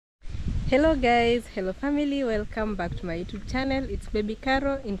Hello guys, hello family, welcome back to my YouTube channel. It's Baby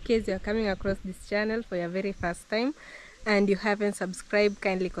Caro. In case you're coming across this channel for your very first time and you haven't subscribed,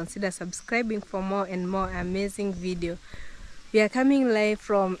 kindly consider subscribing for more and more amazing video. We are coming live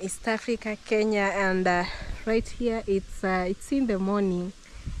from East Africa, Kenya, and right here it's in the morning,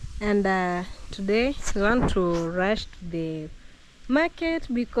 and today we want to rush to the market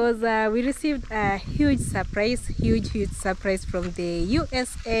because we received a huge surprise from the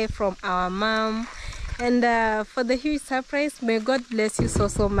USA, from our mom. And for the huge surprise, may God bless you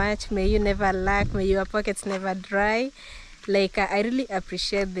so much. May you never lack, may your pockets never dry. Like I really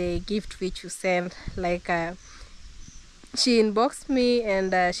appreciate the gift which you sent. Like she inboxed me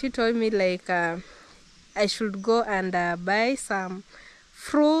and she told me like I should go and buy some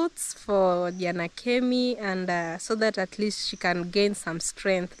fruits for Diana Kemi, and so that at least she can gain some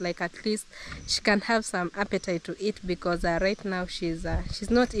strength, like at least she can have some appetite to eat, because right now she's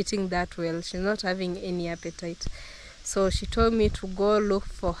not eating that well. She's not having any appetite. So she told me to go look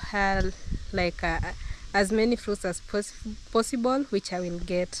for her like as many fruits as possible, which I will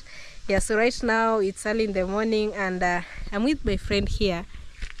get. Yeah, so right now it's early in the morning, and I'm with my friend here.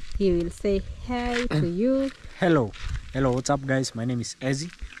 He will say hi to you. Hello, what's up guys? My name is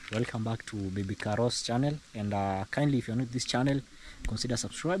Ezzy. Welcome back to Baby Caro's channel, and kindly, if you're new to this channel, consider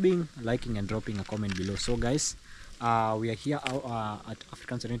subscribing, liking and dropping a comment below. So guys, we are here at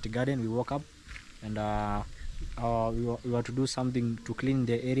African Serenity Garden. We woke up and we were to do something to clean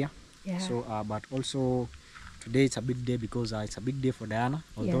the area. Yeah. So but also today it's a big day because it's a big day for Diana,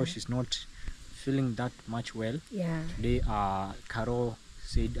 although she's not feeling that much well. Yeah. Today Caro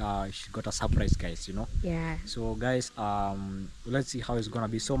said she got a surprise, guys, you know. Yeah. So guys, let's see how it's gonna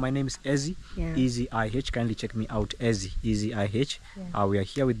be. So my name is Ezzy. Yeah. Easy IH. Kindly check me out, Ezzy Easy IH. Yeah. We are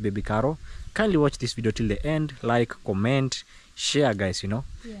here with Baby Caro. Kindly watch this video till the end, like, comment, share, guys, you know.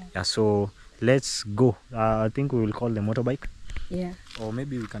 Yeah, so let's go. I think we will call the motorbike. Yeah. Or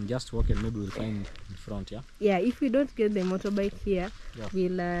maybe we can just walk and maybe we'll find in front. Yeah, if we don't get the motorbike here,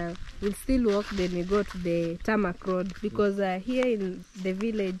 we'll still walk, then we go to the tarmac road, because here in the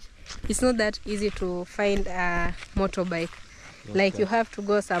village it's not that easy to find a motorbike. Like you have to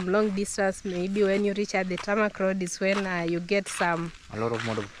go some long distance. Maybe when you reach at the tarmac road is when you get some a lot of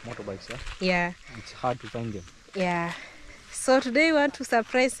motorbikes. Yeah, it's hard to find them. Yeah, so today we want to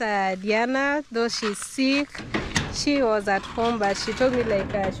surprise Diana, though she's sick. She was at home, but she told me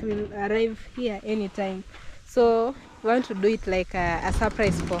like she will arrive here anytime. So we want to do it like a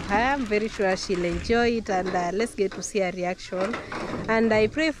surprise for her. I'm very sure she'll enjoy it, and let's get to see her reaction. And I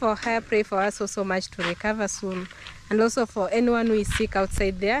pray for her so much to recover soon. And also for anyone who is sick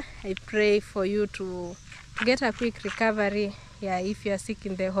outside there, I pray for you to get a quick recovery. Yeah, if you are sick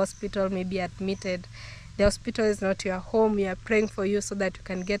in the hospital, maybe admitted, the hospital is not your home. We are praying for you so that you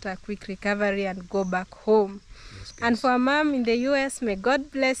can get a quick recovery and go back home. Yes, and for mom in the US, may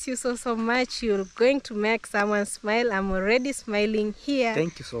God bless you so much. You're going to make someone smile. I'm already smiling here.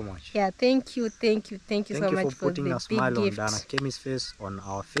 Thank you so much. Yeah, thank you so much for putting the a smile big gift on Diana Kemi's face, on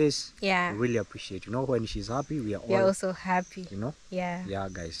our face. Yeah, we really appreciate. You know, when she's happy, we are also happy. You know. Yeah. Yeah,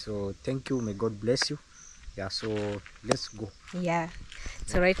 guys. So thank you. May God bless you. Yeah, so let's go. Yeah,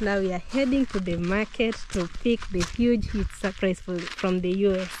 so right now we are heading to the market to pick the huge surprise from the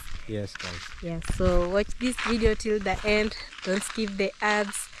US. Yes, guys. Yeah, so watch this video till the end. Don't skip the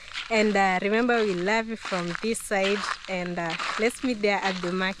ads, and remember, we love you from this side, and let's meet there at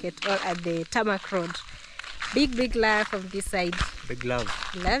the market or at the tarmac road. Big love from this side. Big love.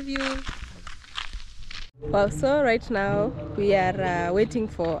 Love you. Well, so right now we are waiting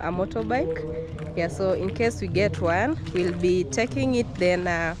for a motorbike. Yeah, so in case we get one, we'll be taking it, then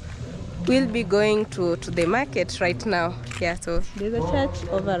we'll be going to the market right now. Yeah, so there's a church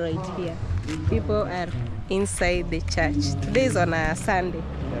over right here. People are inside the church. Today is on a Sunday.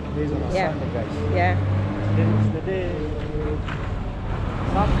 Yeah, today is on a Sunday, guys. Yeah. Today is the day.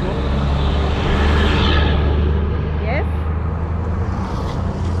 Yes?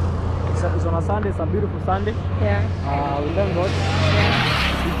 It's on a Sunday. It's a beautiful Sunday. Yeah. We thank God. Yeah.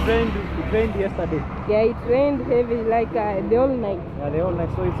 It rained yesterday. Yeah, it rained heavy, like the whole night. Yeah, the whole night.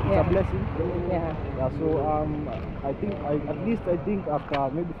 So it's a blessing. Yeah. Yeah. So I think I think after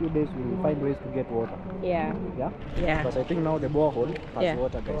maybe a few days we'll find ways to get water. Yeah. Yeah. Yeah. Because I think now the borehole has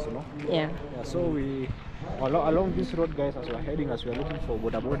water, guys. You know. Yeah. Yeah. So we along this road, guys, as we're heading, as we're looking for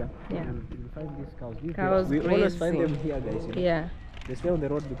boda. Yeah. We'll find these cows. Cows we always grazing. find them here, guys. You know? Yeah. They stay on the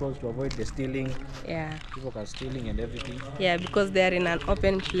road because to avoid the stealing. Yeah. People can stealing and everything. Yeah, because they are in an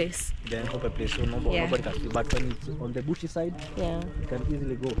open place. They're in open place, so nobody can steal. But when it's on the bushy side, yeah, you can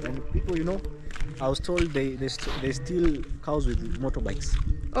easily go. And people, you know, I was told they steal cows with motorbikes.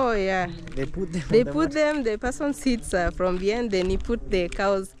 Oh yeah. They put them. They on the put them. The person sits from behind, then he put the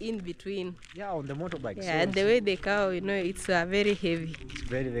cows in between. Yeah, on the motorbike. Yeah, So and the way the cow, it's very heavy. it's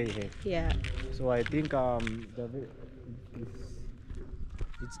very heavy. Yeah. So I think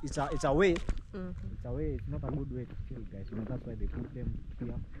it's a way. It's a way. It's not a good way to kill, guys. That's why they put them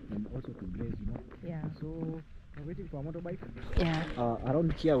here and also to graze. Yeah. So we're waiting for a motorbike. Yeah.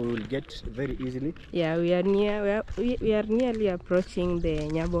 Around here we will get very easily. Yeah, we are nearly approaching the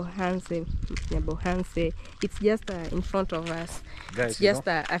Nyabohanse. It's just in front of us. Guys, it's just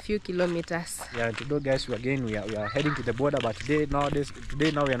a few kilometers. Yeah, today, guys, we are heading to the border, but today now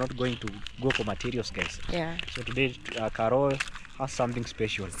we are not going to go for materials, guys. Yeah. So today, Carol has something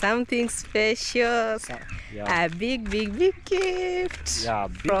special. Something special. Yeah. A big gift. Yeah,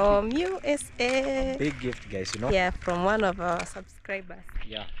 from USA. Big gift, guys. Yeah, from one of our subscribers.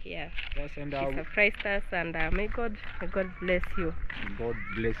 Yeah. Yeah. Yes, and she surprised us, and may God bless you. God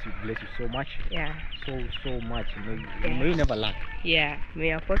bless you so much. Yeah. So much. May you never lack. Yeah. May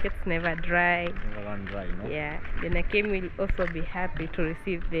your pockets never dry. Never run dry, Yeah. Then Akim will also be happy to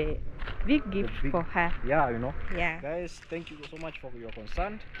receive the big gift for her. Yeah, Yeah. Guys, thank you so much for your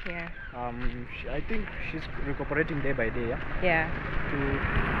concern. Yeah. I think she's recuperating day by day. Yeah.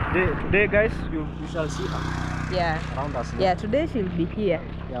 Today, guys, you shall see her. Yeah. Around us. Yeah. Today she'll be here.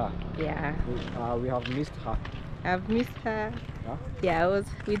 Yeah. Yeah. We have missed her. I've missed her. Yeah. Yeah, I was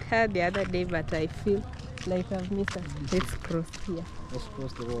with her the other day, but I feel like I've missed her. Let's cross here. Let's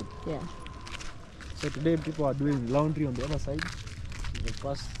cross the road. Yeah. So today people are doing laundry on the other side.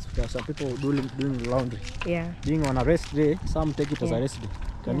 There are some people doing laundry. Yeah. Being on a rest day, some take it as a rest day.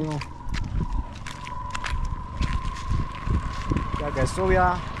 Can you? Yeah, guys. So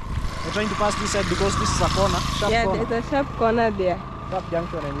we're trying to pass this side because this is a corner. Sharp corner. There's a sharp corner there. Sharp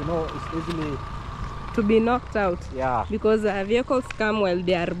junction, and it's easily to be knocked out. Yeah. Because vehicles come while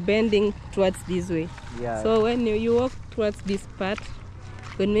they are bending towards this way. Yeah. So when you walk towards this part,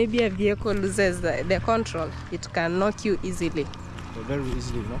 when maybe a vehicle loses the control, it can knock you easily. So very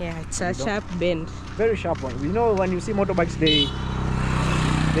easily, Yeah, it's a sharp bend. Very sharp one. When you see motorbikes,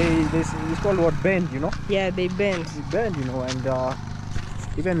 it's called what, bend, Yeah, they bend. They bend, and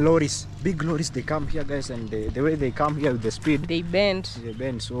even lorries, big lorries, they come here, guys, and the way they come here with the speed, they bend.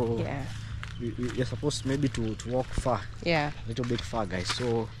 So yeah, we're supposed maybe to walk far. Yeah, a little bit far, guys.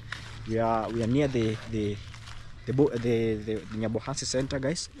 So we are near the Nyabohanse Center,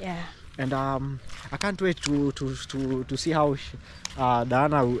 guys. Yeah. And I can't wait to see how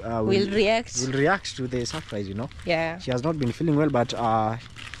Diana will react to the surprise. Yeah. She has not been feeling well, but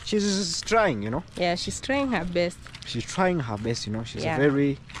she's trying. Yeah, she's trying her best. She's trying her best. She's a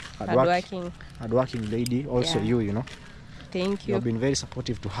very hardworking lady. Also, yeah. Thank you. You've been very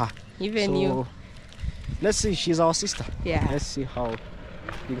supportive to her. Even you. Let's see. She's our sister. Yeah. Let's see how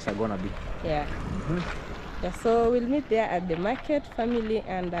things are gonna be. Yeah. Yeah, so we'll meet there at the market, family,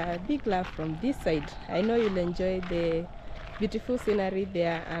 and big love from this side. I know you'll enjoy the beautiful scenery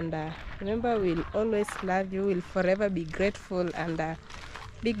there, and remember, we'll always love you, we'll forever be grateful, and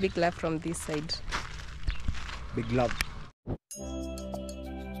big love from this side. Big love.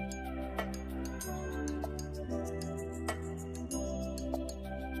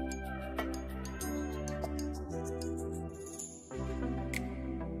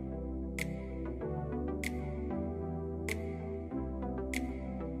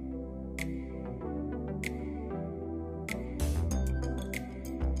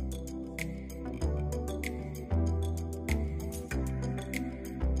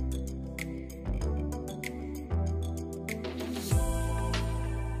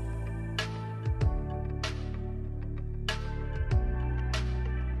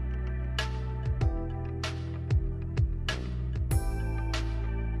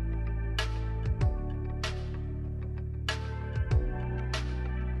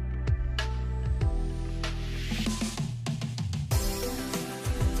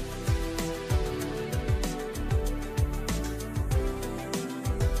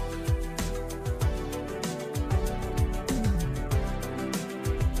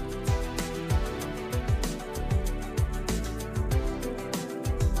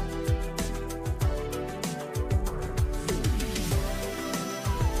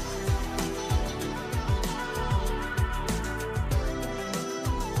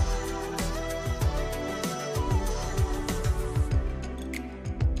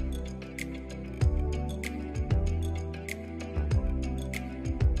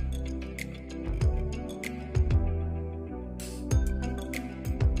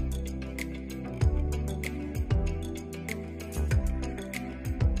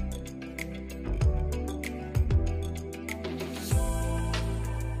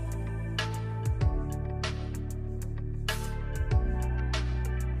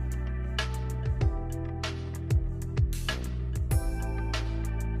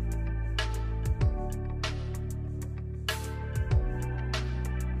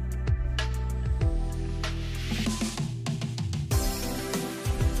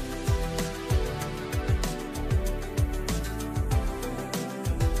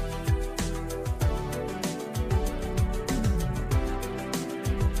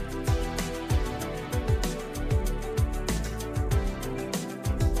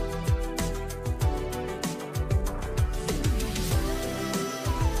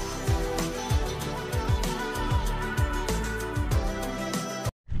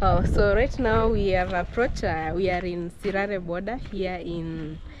 Oh, so right now we have approached, we are in Sirare border here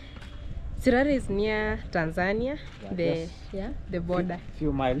in, Sirare is near Tanzania, the border.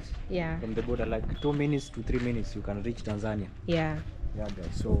 Few miles Yeah. from the border, like 2 minutes to 3 minutes you can reach Tanzania. Yeah. Yeah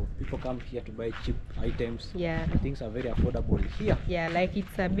guys, so people come here to buy cheap items. Yeah. Things are very affordable here. Yeah, like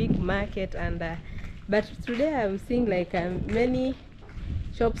it's a big market, and but today I'm seeing like many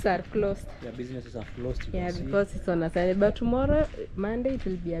shops are closed. Yeah, businesses are closed. Yeah, because it's on a Sunday. But tomorrow, Monday, it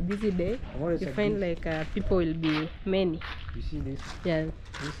will be a busy day. You find like people will be many. You see this? Yeah.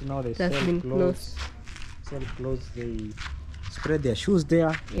 This now they That's sell been clothes. Sell clothes. They spread their shoes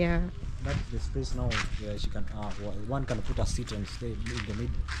there. Yeah. That's the space now where she can one can put a seat and stay in the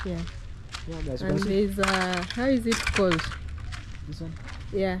middle. Yeah. Yeah, guys. And there's how is it called? This one?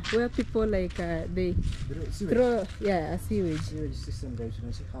 Yeah, where people like they throw a sewage. Sewage system, guys. You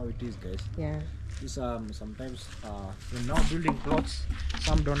can see how it is, guys. Yeah. This sometimes when now building plots,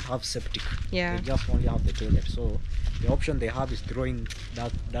 some don't have septic. Yeah. They just only have the toilet. So the option they have is throwing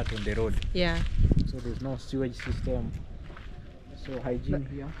that on the road. Yeah. So there's no sewage system. So hygiene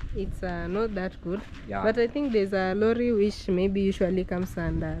here. It's not that good. Yeah. But I think there's a lorry which maybe usually comes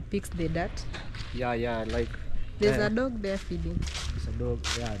and picks the dirt. Yeah, like there's a dog there feeding. It's a dog.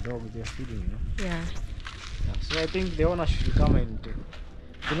 Yeah, dog they're feeding, you know. Yeah. So I think the owner should come and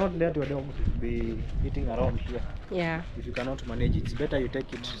do not let your dog be eating around here. Yeah. If you cannot manage it, it's better you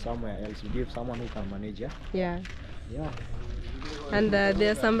take it somewhere else. You give someone who can manage. Yeah. Yeah. Yeah. And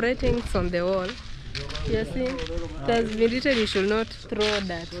there are some ratings on the wall. You see, it has been written you should not throw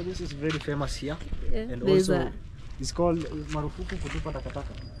that. So this is very famous here. Yeah. And There's also it's called marufuku kutupa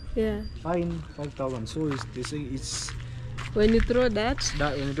takataka. Yeah. Fine 5,000. So they say it's when you throw that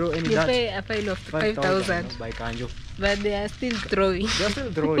when you throw any you that, pay a fine of 5,000. By Kanjo. But they are still throwing. They're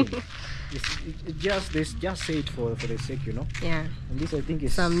still throwing. They just say it for the sake, you know. Yeah. And this I think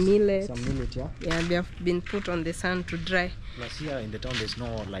is some millet. Some millet, yeah. Yeah, they have been put on the sun to dry. Plus here in the town there's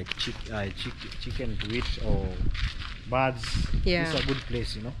no like chicken to eat or birds. Yeah. It's a good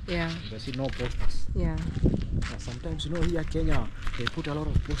place, you know. Yeah. There's no posters. Yeah. Sometimes, you know, here Kenya they put a lot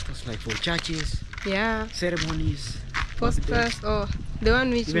of posters like for churches. Yeah. Ceremonies. Posters. Oh, the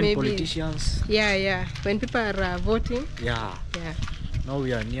one which even maybe politicians. Yeah. When people are voting. Yeah. Yeah. Now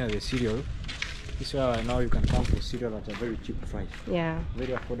we are near the cereal. This is where now you can come for cereal at a very cheap price. Yeah.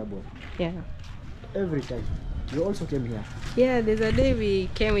 Very affordable. Yeah. Every time. You also came here. Yeah, there's a day we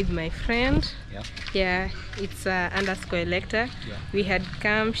came with my friend. Yeah. Yeah, it's _ Elector. Yeah. We had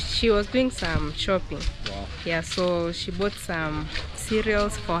come, she was doing some shopping. Wow. Yeah, so she bought some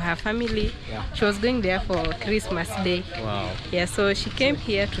cereals for her family. Yeah. She was going there for Christmas Day. Wow. Yeah, so she came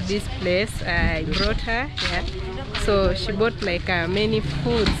here to this place. I brought her. Yeah. So she bought like many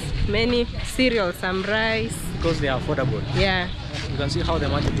foods, many cereals, some rice. Because they are affordable. Yeah. You can see how the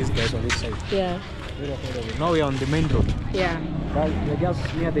market is, guys, on this side. Yeah. Very affordable. Now we are on the main road. Yeah. We're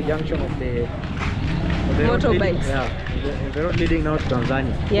just near the junction of the motorbikes. Yeah. The road leading now to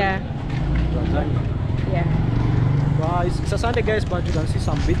Tanzania. Yeah. Tanzania. Yeah. Wow, it's a Sunday, guys, but you can see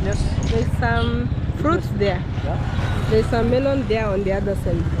some business. There's some fruits there. Yeah. There's some melon there on the other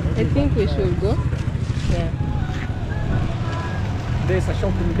side. I think we should go. Yeah. There's a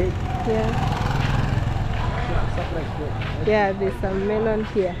shopping day. Yeah. Yeah, there's some melon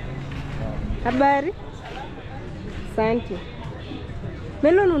here. Habari? Asante.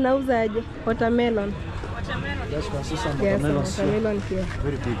 Melon unauzaje? Watermelon. Yes, you can see some Yes, watermelons. watermelon here.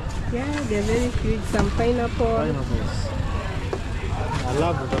 Very big. Yeah, they're very huge. Some pineapple. Pineapples. I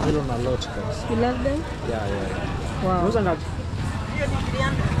love watermelon a lot, guys. You love them? Yeah. Wow. Unauza ngapi?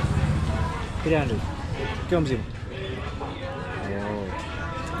 300. Kio mzima?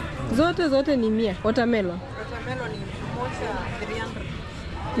 Wow. Zote ni 100 watermelon. Watermelon ni moja 300.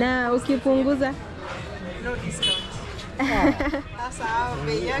 Na ukipunguza? No discount. Sasa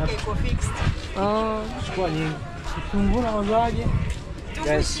bei yake iko fixed. Oh. Chukua nyingi. Kitunguu na wazaje?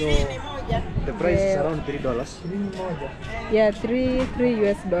 Guys, so the price is around $3. Yeah, $3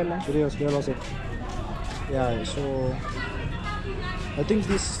 US. $3. Yeah, so I think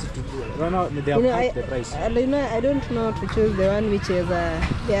this right now they have half the price. I don't know to choose the one which is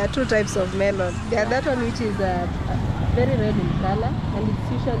there are two types of melon. There that one which is very red in color and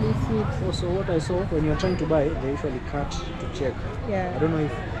it's usually sweet. Also, what I saw when you're trying to buy, they usually cut to check. Yeah. I don't know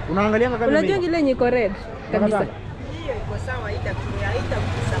if unaangalianga kama unajua ile yenye iko red kabisa. Hiyo iko sawa, haita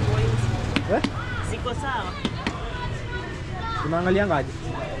kusa points. Ziko sawa. Unaangalianga aje?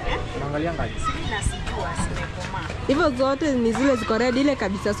 Unaangalianga aje? Sina sijua zimekomaa. Hivyo zote ni zile ziko red ile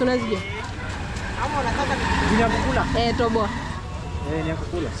kabisa, si unazijua? Ama unataka Ni ya kukula? Tobo. Ni ya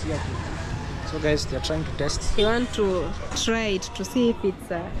kukula, si ya So guys, they are trying to test. We want to try it to see if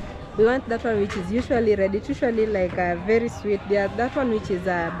it's we want that one which is usually red. It's usually like very sweet. There are that one which is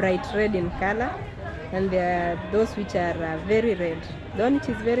bright red in color, and there are those which are very red. The one which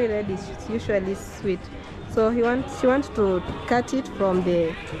is very red is usually sweet. So she wants to cut it from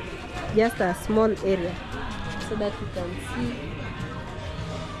the just a small area so that you can see.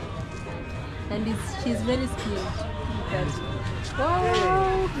 And she's very skilled. Look at it.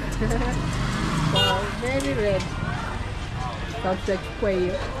 Wow! Wow, very red.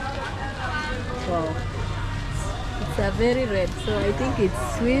 Wow, it's a very red, so I think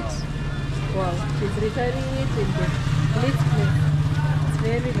it's sweet. Wow, she's returning it in the neat place. It's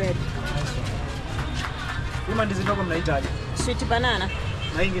very red. Hii ndizi ndogo mnaitaje? Sweet banana.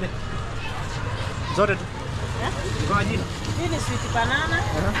 Na ingine? Zote tu. Kwa jina? Hii ni sweet banana.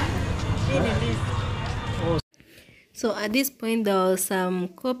 Hii ni ndizi. So at this point there was some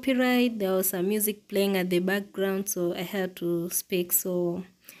copyright, there was some music playing at the background, so I had to speak. So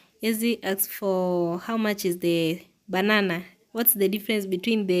Ezzy asked for how much is the banana, what's the difference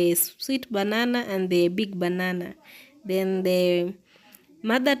between the sweet banana and the big banana. Then the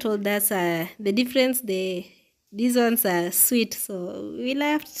mother told us the difference, these ones are sweet, so we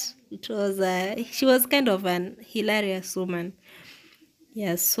laughed. It was she was kind of an hilarious woman.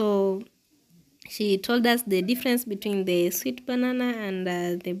 Yeah, so she told us the difference between the sweet banana and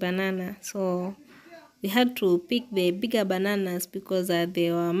the banana. So we had to pick the bigger bananas because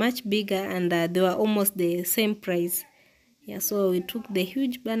they were much bigger and they were almost the same price. Yeah, so we took the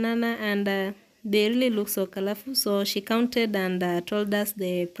huge banana and they really look so colorful. So she counted and told us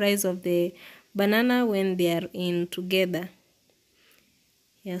the price of the banana when they are in together.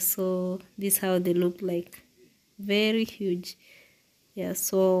 Yeah, so this is how they look like. Very huge. Yeah,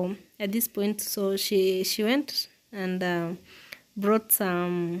 so at this point, so she went and brought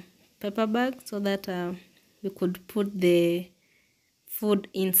some paper bags so that we could put the food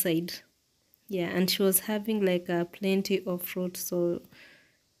inside. Yeah, and she was having like plenty of fruit, so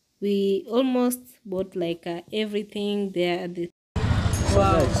we almost bought like everything there at the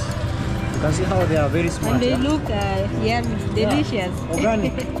Wow. Guys, you can see how they are very smart. and they look yummy, delicious. Yeah.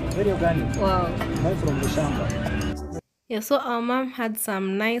 Organic, very organic. Wow. Right from the shamba. Yeah, so our mom had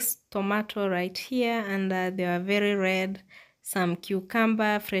some nice tomato right here, and they were very red. Some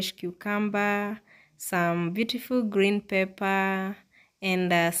cucumber, fresh cucumber, some beautiful green pepper,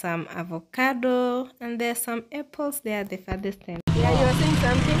 and some avocado, and there's some apples there at the farthest end. Yeah, you were saying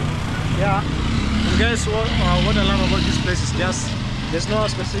something? Yeah. And guys, what I love about this place is just there's no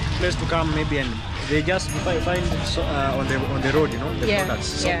specific place to come, maybe, and they just find on the road, you know, the products.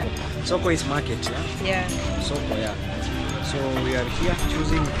 Soko. Yeah. Soko is market, yeah. Yeah. Soko, yeah. So we are here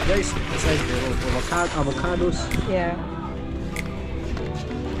choosing, guys, beside the road, avocados. Yeah.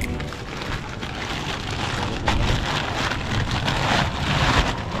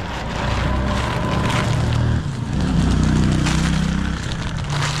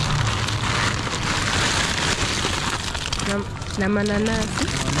 Na mananasi.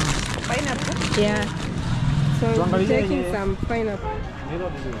 Pineapple. Yeah. So we're Tuangalie taking yenye- some pineapple,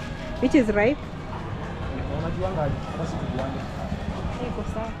 which is ripe. Unajuanga basi tujuane. Iko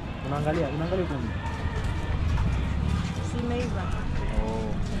sawa. Unaangalia kwa nini? Simeiva. Oh.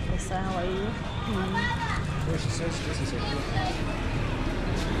 Iko sawa hiyo. Yes, she says this is a good.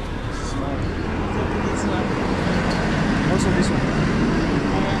 This is small. This one. Also this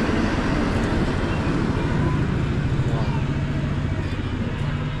one.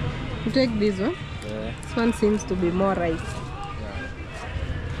 You take this one. Yeah. This one seems to be more ripe.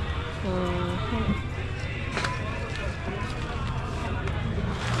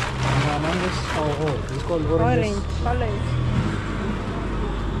 Mangoes. Oh, it's called oranges. Orange.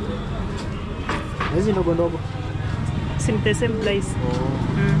 Hizi ndogo ndogo. Sim the same place.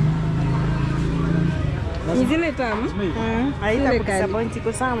 Ni zile tamu. Haita Zile kudisappoint,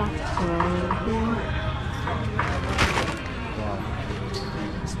 iko sawa. Wow.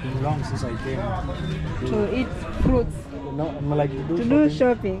 It's been long since I came To eat fruits. no, like To do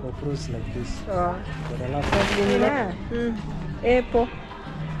shopping. for fruits like this. Oh. But I love Yeah. Apple.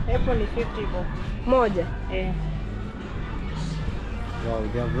 Apple ni 50 bob. Moja. Wow,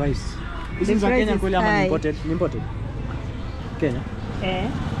 they have rice. This The is a price Kenyan is kweli ama high. imported? Imported. Kenya.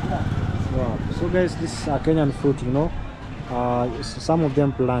 Wow. So guys, this is a Kenyan fruit, you know. Some of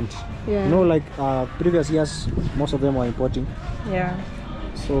them plant. Yeah. You know, like previous years, most of them were importing. Yeah.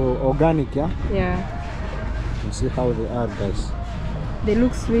 So organic, yeah. Yeah. You see how they are, guys. They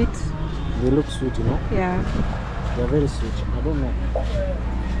look sweet. They look sweet, you know. Yeah. They are very sweet. I don't know.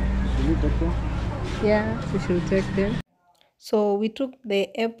 Should we take them? Yeah. We should take them. So we took the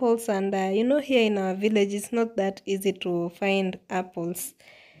apples, and you know, here in our village it's not that easy to find apples.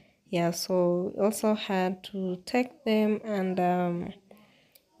 Yeah, so we also had to take them, and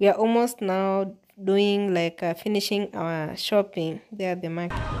we are almost now doing like finishing our shopping there at the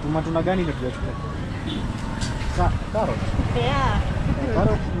market. Matunda gani ile tuliochukua? Carrot. Yeah.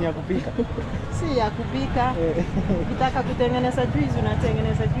 Carrot ni ya kupika. Si ya kupika. Ukitaka kutengeneza juice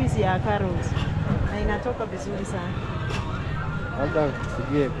unatengeneza juice ya carrot. Na inatoka vizuri sana. Labda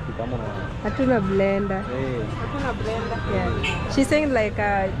sijui kupika mbona. Hatuna blender. Hakuna blender. Yeah. She's saying like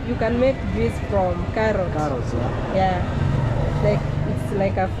you can make juice from carrots. Carrots, yeah. Yeah. Like it's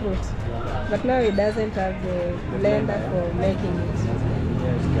like a fruit. Yeah. But now it doesn't have the blender for making it.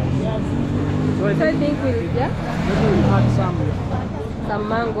 Yes, guys. Yes. So So I think we'll maybe we'll add some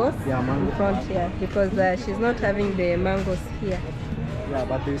mangoes Yeah, mango. in front here, because she's not having the mangoes here. Yeah,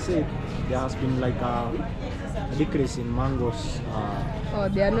 but they say there has been like a decrease in mangoes. Oh,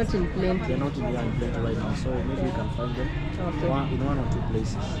 they are not in They're plenty. not in here in plenty right now, so maybe we can find them Okay. in one or two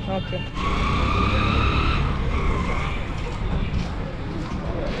places. Okay.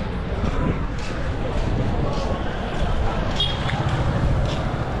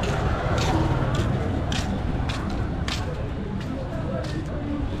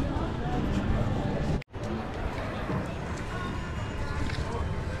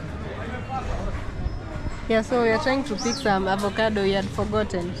 Yeah, so we are trying to pick some avocado we had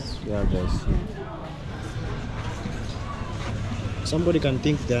forgotten. Yeah, guys. Somebody can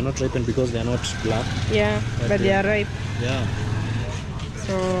think they are not ripened because they are not black. Yeah, but they are ripe. Yeah.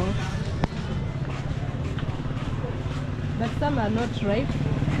 So, but some are not ripe.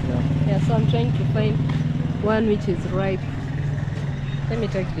 Yeah. Yeah, so I'm trying to find one which is ripe. Let me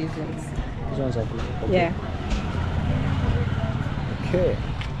take these ones. These ones are good. Okay. Yeah. Okay.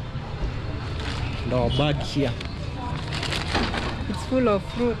 And our bag here. It's full of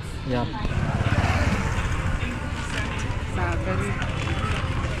fruits. Yeah.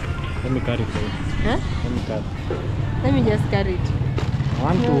 Let me carry it for you. Huh? Let me carry. Let me just carry it. I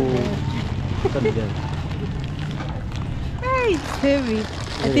want Okay. to cut it there. Hey, it's heavy.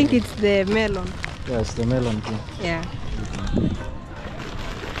 I think it's the melon. Yes, the melon too. Yeah.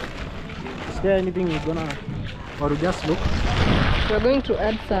 Is there anything you're gonna, or you just look? We're going to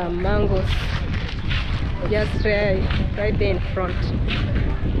add some mangoes. Just right there in front.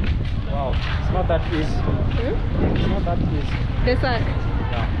 Wow, it's not that easy. Hmm? It's not that easy. The sack.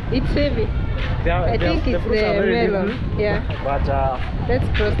 Yeah. It's heavy. I think it's the fruits are very melon. different, Yeah. But Let's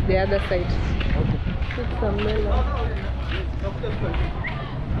cross the other side. okay. It's some melon.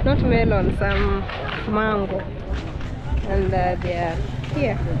 Not melon, some mango. And they are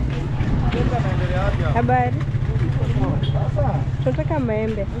here. Habari. Tunataka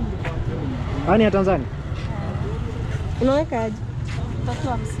maembe. Ani ya Tanzania? Unaweka aje?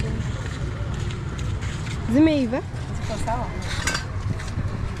 350. Zimeiva? Ziko sawa.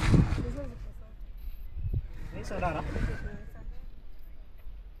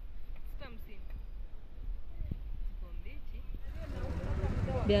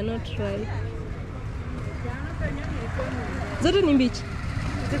 They are not ripe. Zote ni mbichi.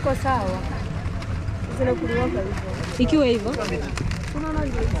 Ziko sawa. Zinakuliwa hivyo. Ikiwa hivyo. Unaona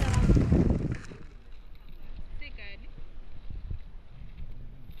ndio.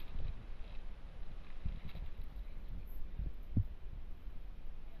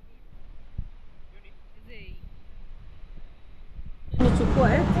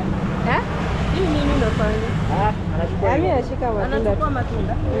 Nichukua eh? Eh? Hii nini unafanya? Anachukua. Mimi nashika matunda. Anachukua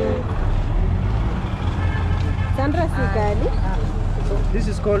matunda. Sandra si kali. This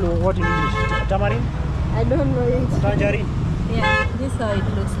is called what in English? Tamarind? I don't know it. Tangerine? Yeah, this is how it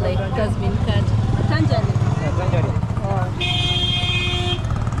looks like. It has been cut. Tangerine. Yeah, tangerine. Oh.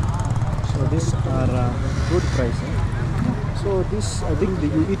 So these are good price. So this, I think that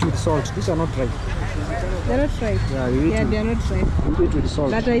you eat with salt. These are not right. They're not ripe. Yeah, you eat, Yeah, they are not ripe. you eat with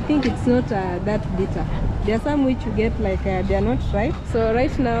salt. But I think it's not that bitter. There are some which you get like they are not ripe. So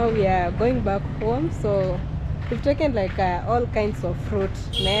right now we are going back home. So we've taken like all kinds of fruit: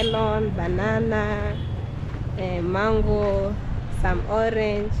 melon, banana, mango, some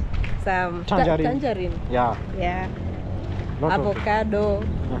orange, some tangerine. Yeah. Yeah, Lot of avocado.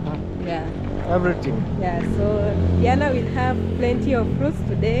 Yeah. everything. Yeah. So Diana will have plenty of fruits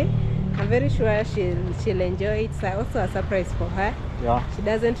today. I'm very sure she'll enjoy it. It's also a surprise for her. Yeah. She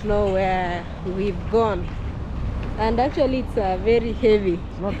doesn't know where we've gone, and actually it's very heavy.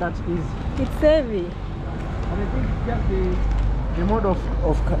 It's not that easy. It's heavy. And I think just the mode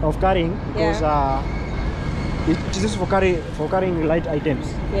of carrying, because It is for carrying light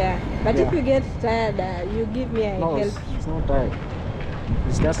items. Yeah, but Yeah. if you get tired, you give me a No, help. it's not tired.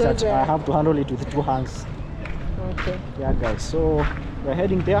 It's just Because, that I have to handle it with 2 hands. Okay. Yeah, guys. So we're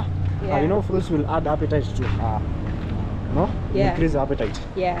heading there. Yeah. You know, fruits will add appetite to her. No? Yeah. Increase appetite.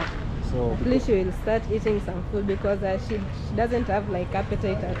 Yeah. So At least she will start eating some food because she doesn't have like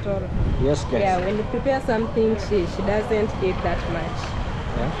appetite at all. yes, guys. Yeah, when you prepare something, she doesn't eat that much.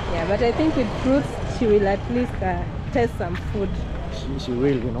 Yeah. Yeah, but I think with fruits, she will at least taste some food. She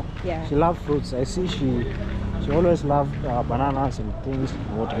will, you know. Yeah. She loves fruits. I see she always loves bananas and things,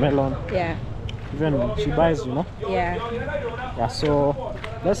 watermelon. Yeah. Even she buys, you know. Yeah. Yeah. So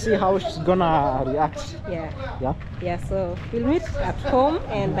let's see how she's gonna react. Yeah. Yeah. Yeah, so we'll meet at home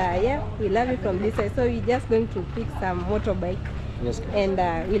and yeah, we'll have it from this side. So we're just going to pick some motorbike Yes, guys.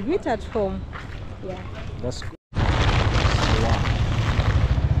 and we'll meet at home. Yeah. That's good. Yeah.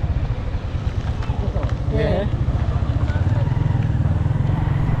 Yeah.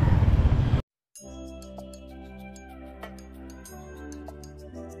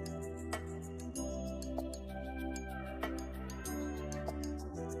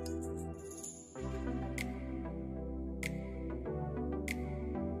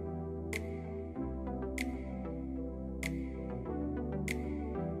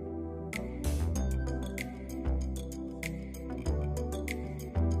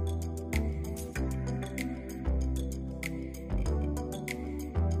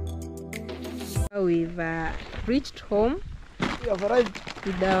 We've reached home We have arrived.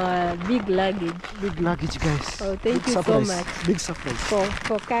 with our big luggage. Big luggage, guys. Oh, thank Big you surprise. so much Big surprise.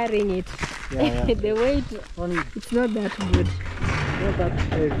 for carrying it. Yeah, yeah. The weight, Only it's not that good. not that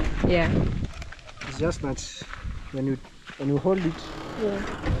heavy. Yeah. It's just that when you hold it, Yeah.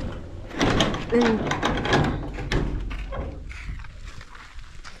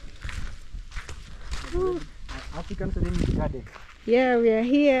 Mm. African Community Garden. Yeah, we are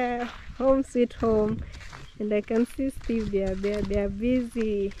here, home sweet home, and I can see Steve. They are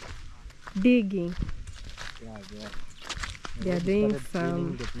busy digging. Yeah, They are doing started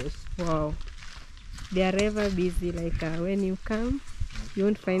cleaning some. the place. Wow, they are ever busy. Like when you come, you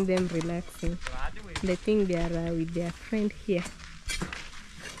won't find them relaxing. And I think they are with their friend here.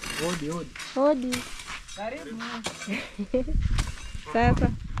 Odi. Hodi.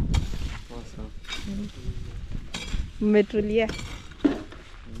 Sasa mmetulia,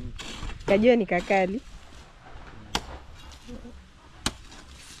 kajua ni kakali.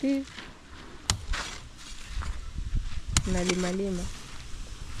 Steve, nalimalima.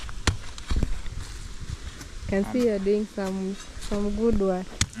 Can see you're doing some good work.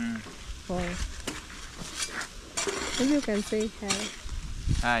 Wow. Maybe you can say hi.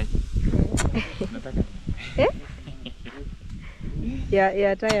 Hi. Eh?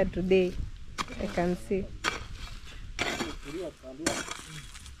 You're tired today. I can see.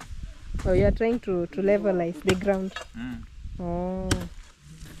 Oh, you're trying to levelize the ground. Oh.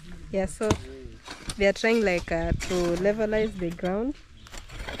 Yeah, so they are trying like to levelize the ground.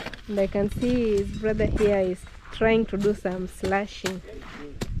 And I can see his brother here is trying to do some slashing.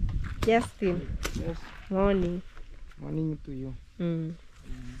 Justin, Yes. morning. Morning to you.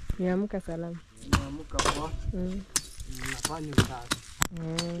 Niamka salama. Naamka poa. Nafanya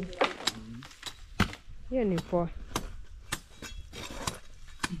kazi. Hiyo ni poa.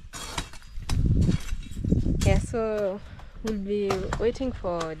 Yeah, so we'll be waiting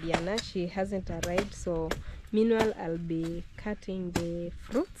for Diana. She hasn't arrived, so meanwhile I'll be cutting the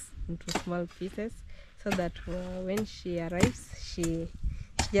fruits into small pieces so that when she arrives, she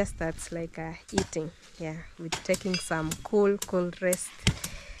just starts like eating. Yeah, with taking some cool rest.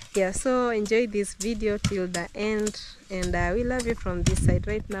 Yeah, so enjoy this video till the end, and we love you from this side.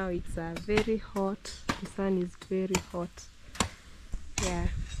 Right now it's very hot. The sun is very hot. Yeah,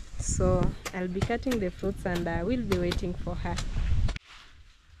 so I'll be cutting the fruits and we'll be waiting for her.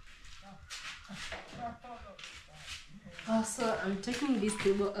 Also, I'm taking this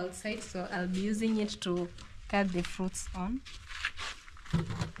table outside, so I'll be using it to cut the fruits on.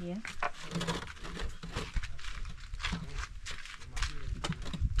 Yeah.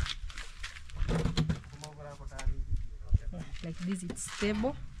 Yeah, like this, it's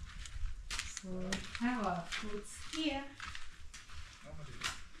stable. So we have our fruits here.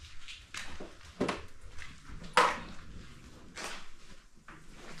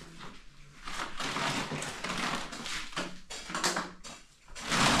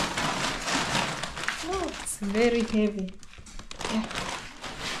 Oh, it's very heavy. Yeah.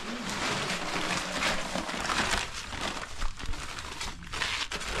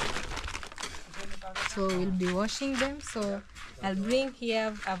 So we'll be washing them. So I'll bring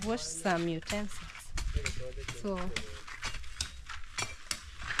here, I've washed some utensils.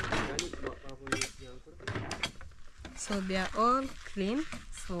 So they are all clean,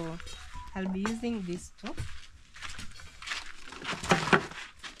 so I'll be using these two.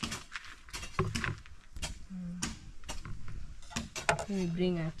 Let me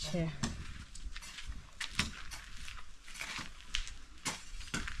bring a chair.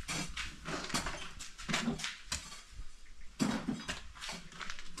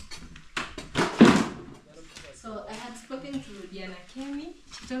 So I had spoken to Diana Kemi.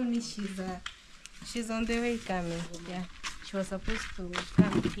 She told me she's on the way coming. Yeah, she was supposed to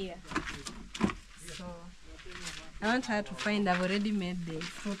come here. So I want her to find. I've already made the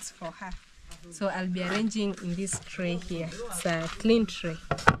fruits for her. So I'll be arranging in this tray here. It's a clean tray.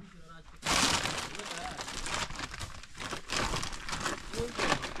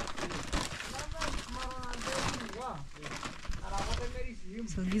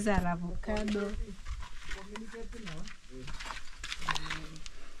 So these are avocado.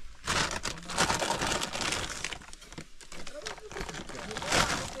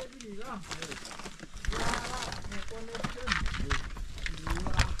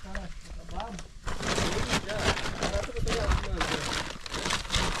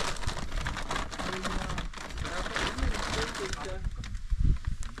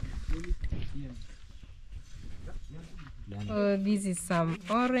 Oh, this is some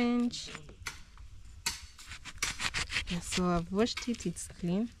orange. Yeah, so I've washed it, it's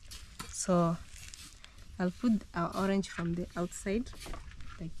clean. So I'll put our orange from the outside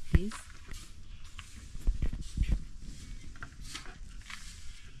like this.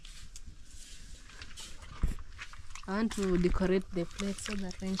 I want to decorate the plate so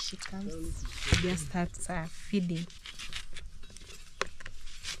that when she comes, she just starts feeding.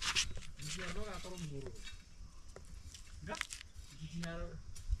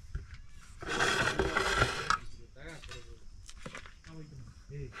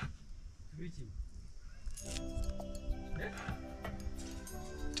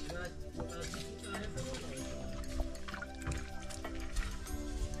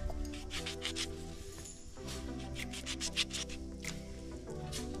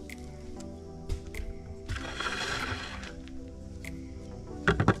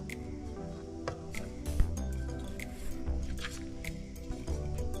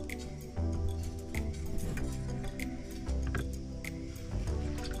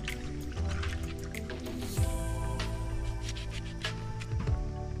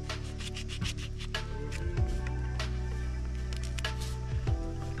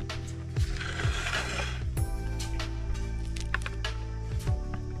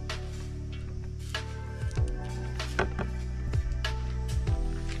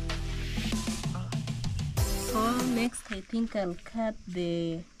 So next I think I'll cut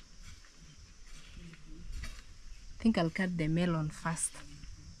the melon first.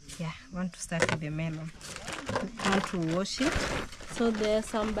 Yeah, I want to start with the melon. I want to wash it. So there are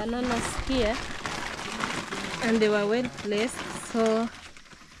some bananas here and they were well placed, so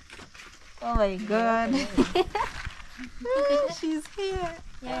oh my god. She's here.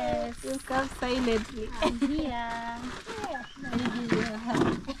 Yes, You come silently. I'm here.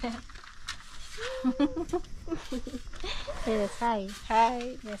 Yes, hi.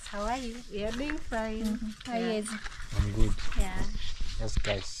 Hi. Yes, how are you? We are doing fine. Hi, yes. I'm good. Yeah. Yes,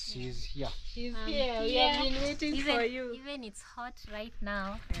 guys, she's here. She's I'm here. We here. have been waiting for you. Even it's hot right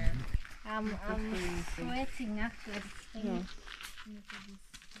now. I'm sweating actually.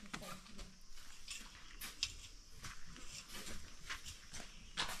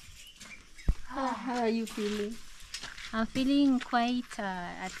 How are you feeling? I'm feeling quite,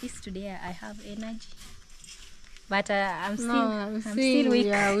 at least today I have energy. But I'm still weak.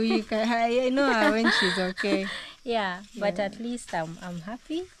 Yeah, weak. I know her when she's okay. Yeah, but at least I'm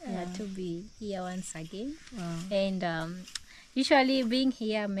happy to be here once again. And usually being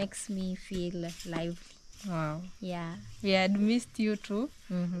here makes me feel lively. Wow. Yeah. We had missed you too.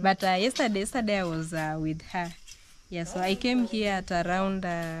 But yesterday I was with her. Yeah, so I came here at around,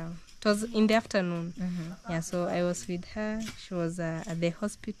 it was in the afternoon. Yeah, so I was with her. She was at the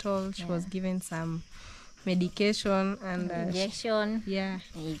hospital. She was given some medication and Injection. yeah.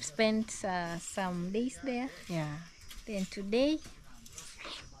 I spent some days there. Yeah. Then today,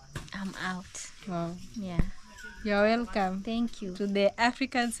 I'm out. Wow. Yeah. You're welcome Thank you. to the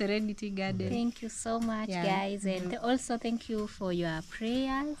African Serenity Garden. Thank you so much, Yeah. guys. And also thank you for your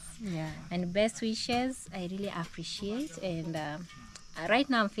prayers Yeah. and best wishes. I really appreciate. And right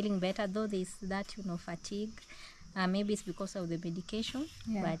now I'm feeling better, though there's that, fatigue. Maybe it's because of the medication.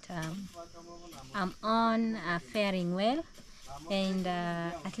 Yeah. But I'm on faring well. and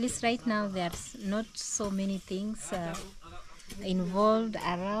at least right now there's not so many things involved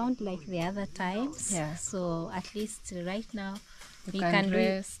around like the other times. Yeah. So at least right now We can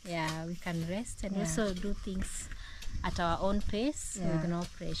rest. we can rest and also do things at our own pace with no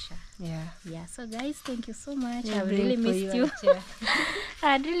pressure. Yeah. So guys, thank you so much. We'll I've bring really for missed you you. a chair.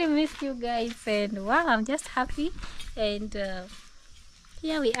 I really missed you guys, and wow, I'm just happy. And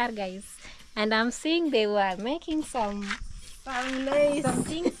here we are, guys. And I'm seeing they were making some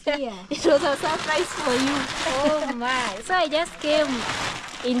things here. It was a surprise for you. Oh my! So I just came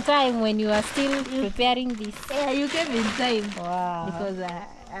in time when you are still preparing this. Yeah, you came in time. Wow! Because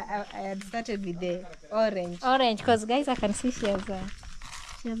I had started with the orange. Because guys, I can see she has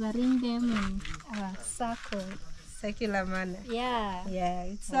arranged them in a circle. Circular manner. Yeah. Yeah,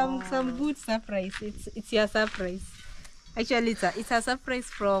 it's some good surprise. It's your surprise. Actually, it's a surprise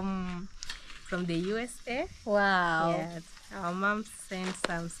from the USA. Wow. Yeah, our mom sent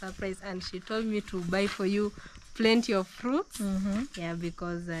some surprise, and she told me to buy for you plenty of fruits. Yeah,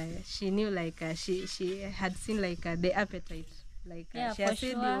 because she knew she had seen the appetite. She for has said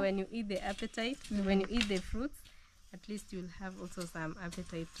sure. when you eat the appetite, when you eat the fruits, at least you'll have also some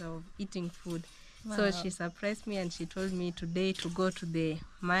appetite of eating food. So she surprised me and she told me today to go to the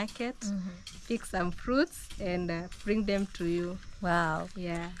market, pick some fruits and bring them to you. Wow.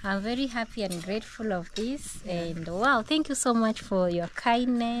 Yeah. I'm very happy and grateful of this. And wow, thank you so much for your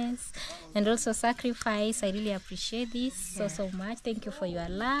kindness and also sacrifice. I really appreciate this so much. Thank you for your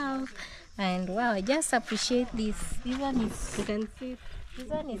love. And wow, I just appreciate this. This one is, You can see this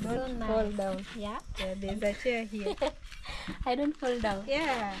one is so don't nice. fall down. Yeah. Yeah, there's a chair here. I don't fall down.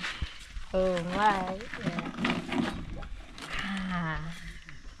 Yeah. Oh my.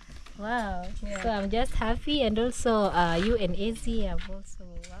 Wow. Yeah. So I'm just happy, and also you and Ezzy have also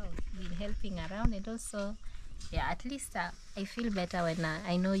been helping around, and also at least I feel better when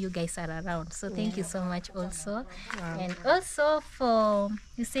I know you guys are around. So thank you so much also. And also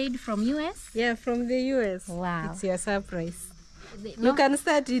you said from US? Yeah, from the US. Wow. It's your surprise. No, You can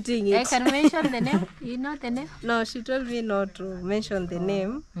start eating it. I can mention the name. You know the name? No, she told me not to mention the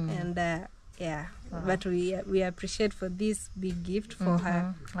name, and but we appreciate for this big gift for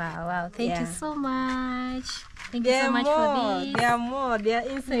her. Wow. Thank you Yeah. so much. Thank you There so are much more. for this. There are more. They are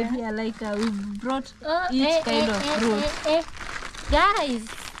inside here. We brought each kind of fruit. Guys,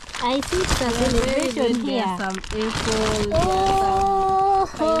 I see it's a celebration There here. are some apples. Oh,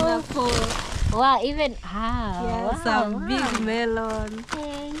 There are some pineapple. wow, even Some big melon.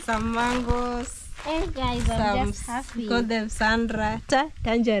 Hey, Some mangoes. hey guys, I'm just We happy. call them Sandra.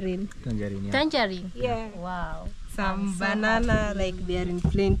 Tangerine. Tangerine, yeah. Tangerine. Yeah. Wow. Some I'm so banana. They are in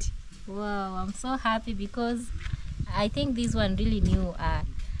plenty. Wow, I'm so happy because I think this one really knew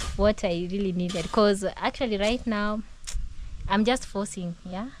what I really needed. Because actually right now, I'm just forcing,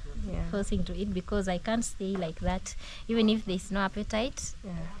 forcing to eat because I can't stay like that. Even if there's no appetite,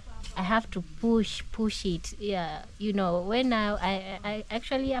 I have to push it. Yeah, you know, when I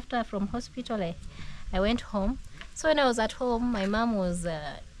actually after from hospital, I went home. So when I was at home, my mom was,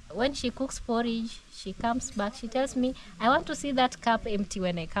 when she cooks porridge, she comes back, she tells me, I want to see that cup empty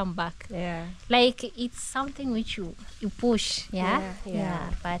when I come back. Yeah. Like it's something which you push, Yeah.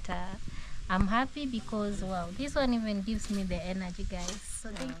 But I'm happy because wow, this one even gives me the energy, guys. So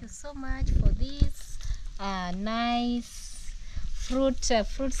thank you so much for this nice fruit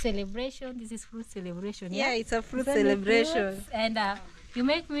celebration. This is fruit celebration. Yeah, it's a fruit It's only celebration. fruits, and you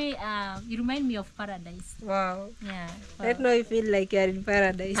make me you remind me of paradise. Wow. Yeah. Right now you feel like you're in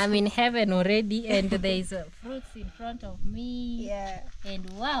paradise. I'm in heaven already, and there is fruits in front of me. Yeah. And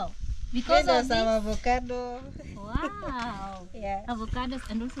wow, because There's of some this, avocado. wow, Yeah. avocados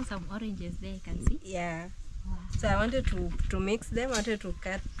and also some oranges there. You can see. Yeah. So I wanted to mix them. I wanted to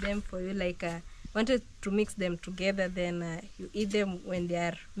cut them for you. Wanted to mix them together. Then you eat them when they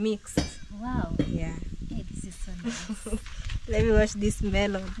are mixed. Wow. Yeah. Hey, this is so nice. Let me wash this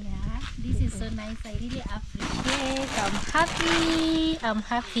melon. Yeah, this is so nice. I really appreciate. I'm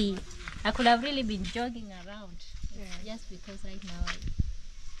happy. I could have really been jogging around. It's just because right now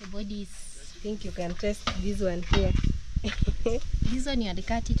the body is. I think you can test this one here. This one you had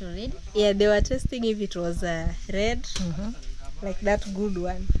cut it already. Yeah, they were testing if it was red, like that good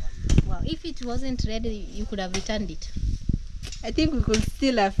one. Wow, if it wasn't ready, you could have returned it. I think we could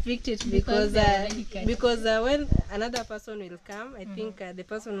still have picked it because they are already cut. when another person will come, I think the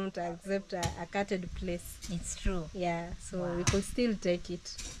person won't accept a cutted place. It's true. Yeah, so we could still take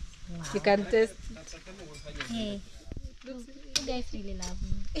it. Wow. You can taste it. Hey, You guys really love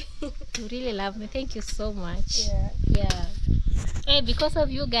me. You really love me. Thank you so much. Yeah. Hey, because of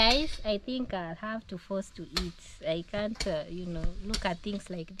you guys, I think I'll have to force to eat. I can't, look at things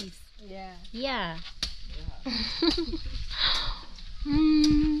like this. Yeah. Yeah.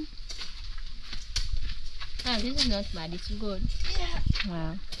 Ah, this is not bad. It's good. Yeah.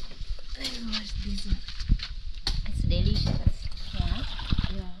 Wow. Let me watch this one. It's delicious. Yeah.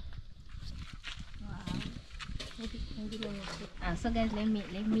 Yeah. So guys, let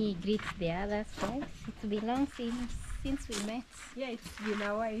me greet the others guys. It's been long since we met. Yeah, it's been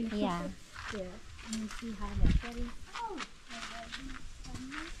a while. Yeah. Yeah. Let me see how they're faring.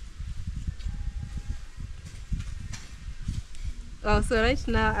 Oh, so right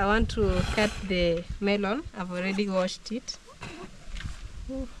now I want to cut the melon. I've already washed it.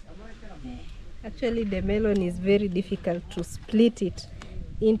 Ooh. Actually, the melon is very difficult to split it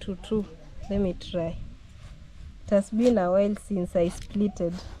into two. Let me try. It has been a while since I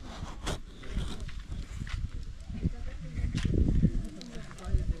splitted.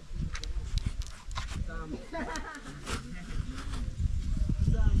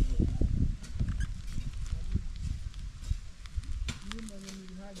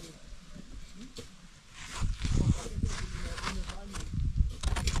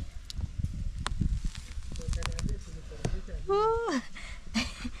 Oh,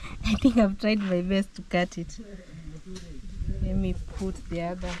 I think I've tried my best to cut it. Let me put the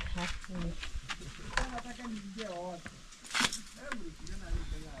other half in it.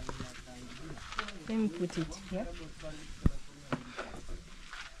 Let me put it here.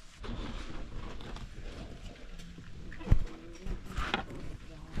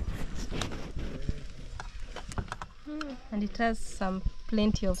 And it has some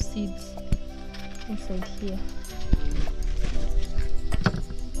plenty of seeds inside here.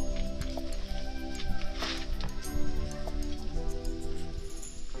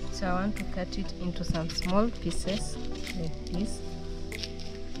 So I want to cut it into some small pieces like this.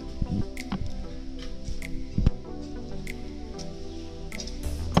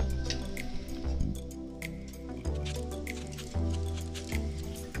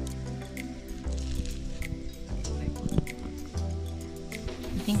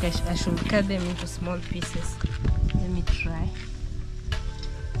 I think I should cut them into small pieces. Let me try.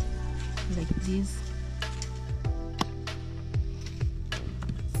 Like this.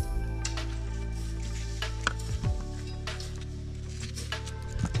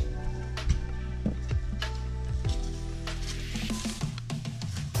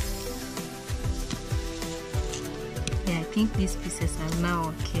 Yeah, I think these pieces are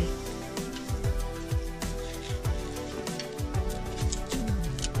now okay.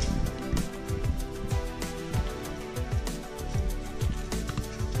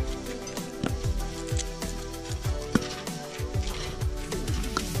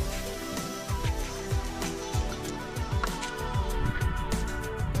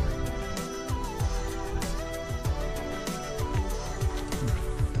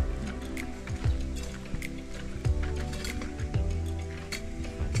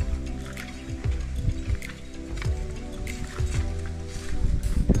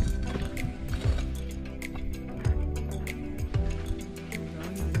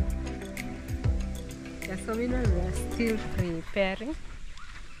 So we are still preparing.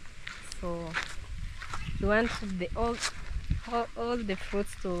 So we want all the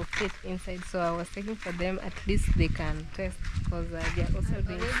fruits to fit inside. So I was taking for them, at least they can taste, because they are also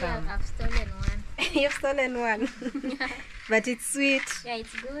doing some. I've stolen one. You've stolen one, but it's sweet. Yeah,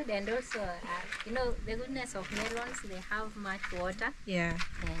 it's good, and also the goodness of melons. They have much water. Yeah,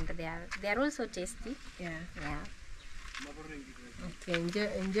 And they are also tasty. yeah. Yeah. Okay,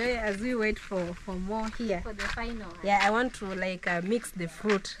 enjoy as we wait for more here. For the final one. Yeah, I want to mix the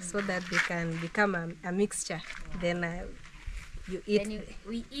fruit so that they can become a mixture. Then you eat. Then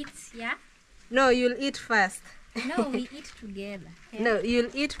we eat, yeah? No, you'll eat first. No, we eat together. Yeah? No, you'll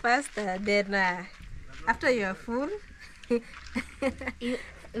eat first. Then after you are full,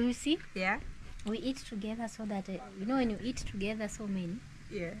 You see, yeah, we eat together so that when you eat together so many,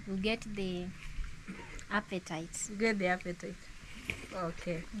 yeah, you get the appetite. you get the appetite.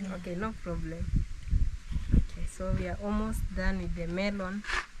 Okay, okay, no problem. Okay, so we are almost done with the melon.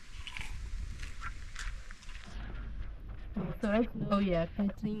 So right now we are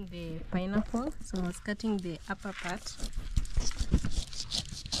cutting the pineapple. So I was cutting the upper part.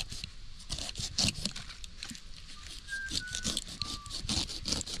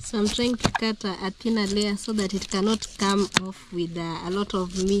 So I'm trying to cut a thinner layer so that it cannot come off with a lot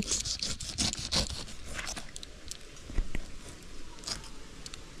of meat.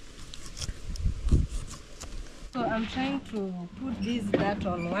 So I'm trying to put this dirt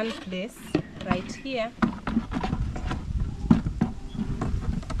on one place right here.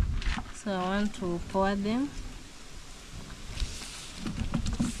 So I want to pour them.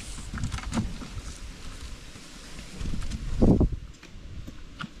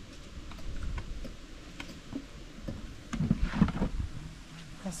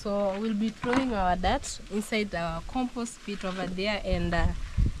 So we'll be throwing our dirt inside our compost pit over there, and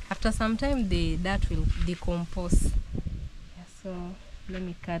after some time the dirt will decompose. Yeah, so let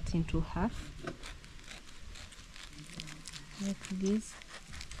me cut into half like this.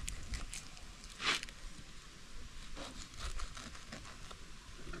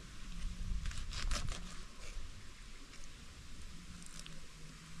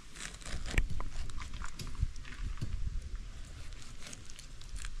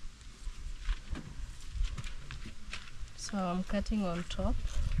 So I'm cutting on top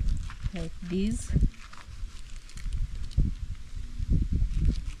like this.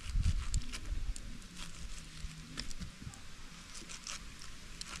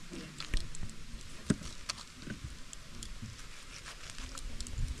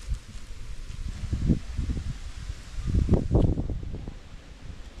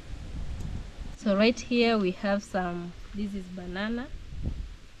 So right here we have some, this is banana.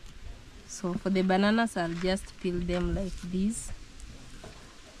 So for the bananas, I'll just peel them like this.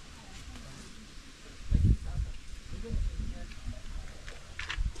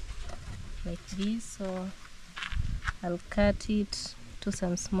 Like this. So I'll cut it to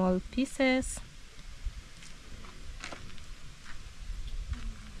some small pieces.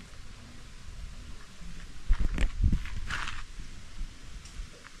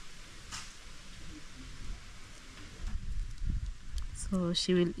 So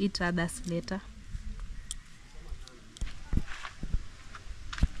she will eat others later.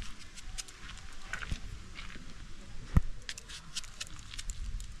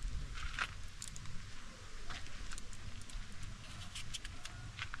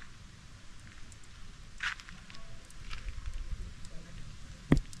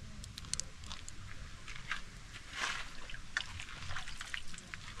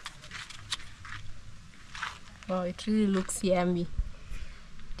 Wow, it really looks yummy.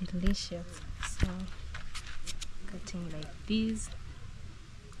 Delicious. So cutting like this.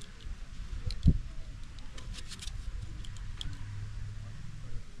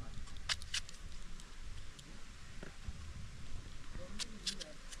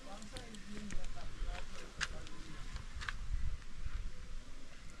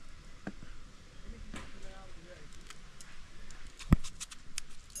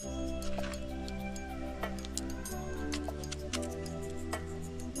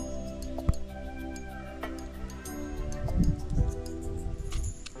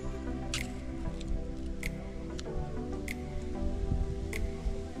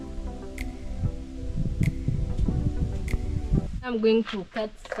 I'm going to cut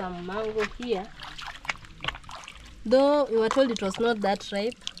some mango here. Though we were told it was not that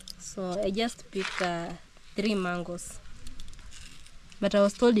ripe, so I just picked 3 mangoes. But I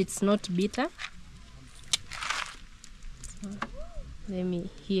was told it's not bitter. So let me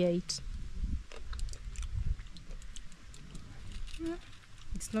hear it.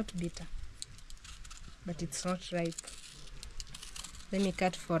 It's not bitter, but it's not ripe. Let me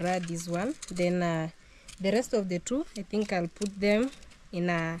cut for this one. Then the rest of the 2, I think I'll put them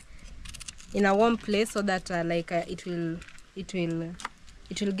in a warm place so that it will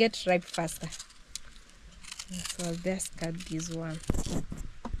get ripe faster. So I'll just cut this one.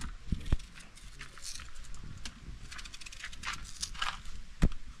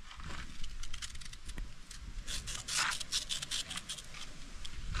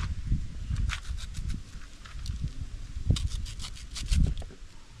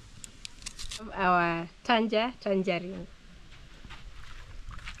 Our tangerine.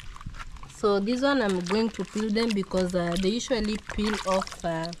 So this one I'm going to peel them because they usually peel off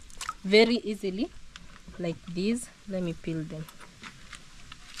very easily, like this. Let me peel them.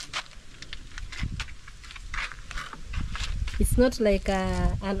 It's not like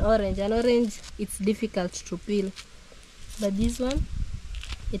an orange. An orange, it's difficult to peel, but this one,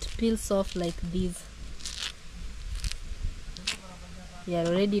 it peels off like this. We are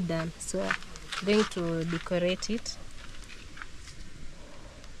already done, so I'm going to decorate it.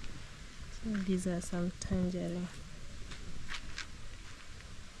 So these are some tangerine.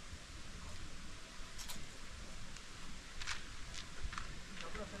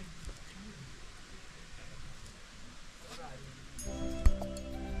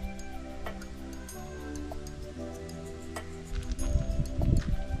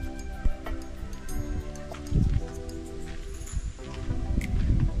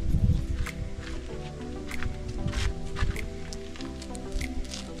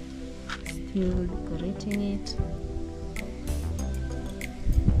 continue decorating it.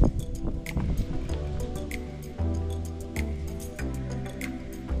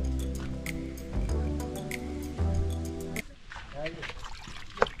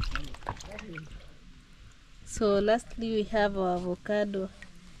 So lastly we have our avocado.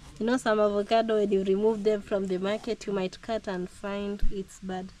 You know, some avocado, when you remove them from the market, you might cut and find it's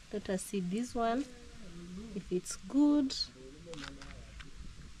bad. Let us see this one, if it's good.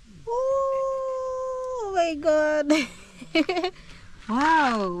 Oh my god.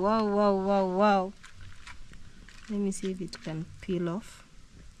 Wow, wow, wow, wow, wow. Let me see if it can peel off.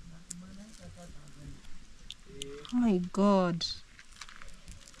 Oh my god.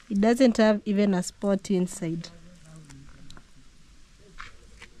 It doesn't have even a spot inside.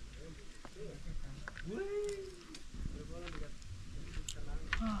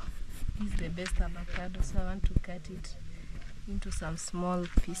 Oh, this is the best avocado, so I want to cut it into some small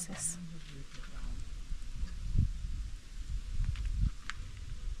pieces.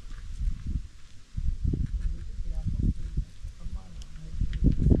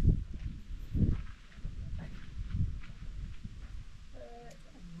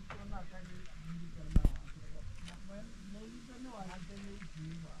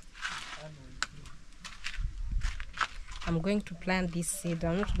 I'm going to plant this seed.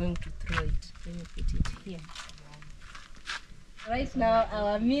 I'm not going to throw it. Let me put it here. Right now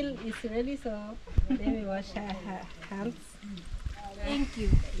our meal is ready, so let me wash our hands. Thank you.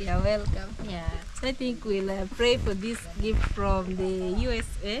 You're welcome. Yeah. So I think we'll pray for this gift from the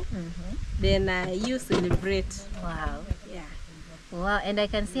USA. Then you celebrate. Wow. Yeah. Wow, and I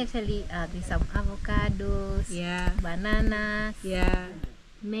can see actually there's some avocados, Yeah. bananas, Yeah.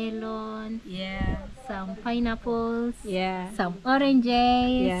 melon, Yeah. some pineapples, Yeah. some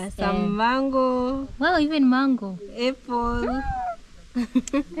oranges, Yeah. Some and- mango, wow, even mango. apple.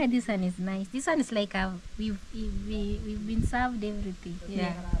 Yeah, this one is nice. This one is like we've been served everything.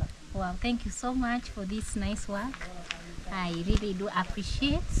 Yeah. Wow, thank you so much for this nice work. I really do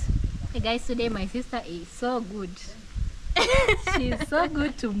appreciate. Hey guys, today my sister is so good. She's so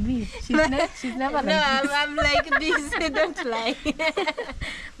good to me. She's never No, like this. I'm like this. Don't lie.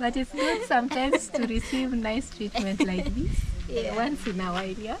 But it's good sometimes to receive nice treatment like this. Yeah. Once in a while,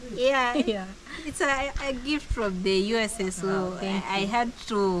 yeah? Yeah. Yeah. It's a gift from the USA, so Wow, thank I had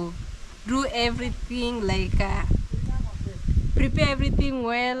to do everything, like prepare everything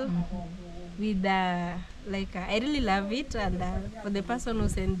well with I really love it, and for the person who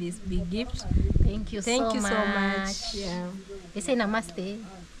sent this big gift, Thank you thank so you much. so much. Yeah. They say namaste.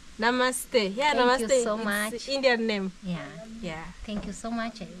 Namaste. Yeah, Thank namaste. you so It's much. Indian name. Yeah. Yeah. Thank you so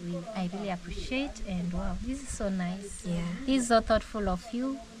much. I really appreciate, and wow, this is so nice. Yeah. This is so thoughtful of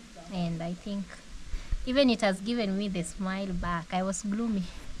you, and I think even it has given me the smile back. I was gloomy.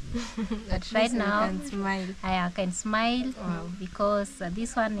 At right least you now, can smile. I can smile Wow. because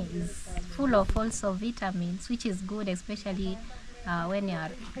this one is full of also vitamins, which is good, especially when you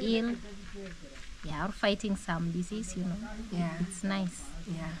are ill, yeah, or fighting some disease, you know. Yeah. It's nice.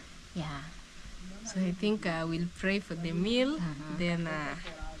 Yeah. Yeah. So I think we'll pray for the meal. Then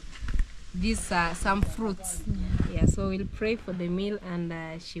these some fruits. Yeah. So we'll pray for the meal, and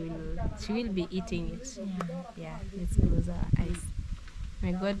she will be eating it. Yeah. Let's close our eyes.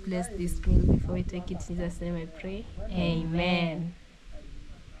 May God bless this meal before we take it. In Jesus' name I pray. Amen.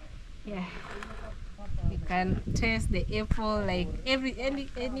 Yeah. You can taste the apple, like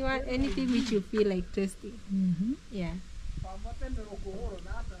anything which you feel like tasting. Yeah.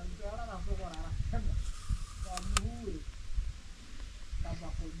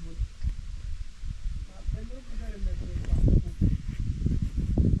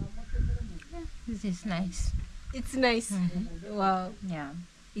 This is nice. It's nice. Wow. Yeah.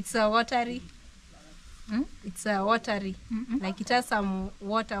 It's a watery. Hmm? It's a watery. Like it has some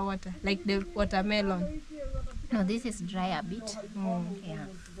water, like the watermelon. No, this is dry a bit. Yeah.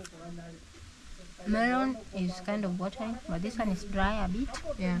 Melon is kind of watery, but this one is dry a bit.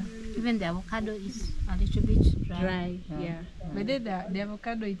 Yeah. Even the avocado is a little bit dry. Dry. Yeah. But then the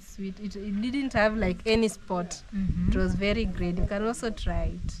avocado, it's sweet. It didn't have like any spot. It was very great. You can also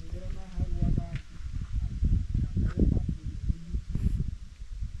try it.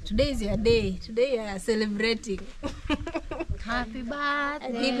 Today is your day. Today you are celebrating. Happy I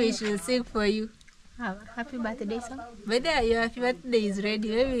think we birthday. should sing for you. Happy birthday song. But your happy birthday is ready.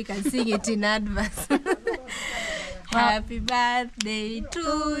 Maybe we can sing it in advance. Happy birthday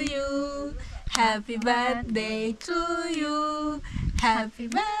to you. Happy birthday to you. Happy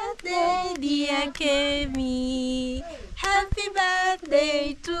birthday, dear Kemi. Happy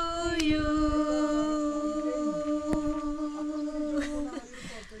birthday to you.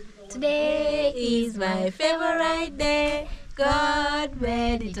 Today my favorite day. God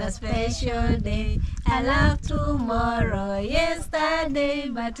made it a special day. I love tomorrow, yesterday,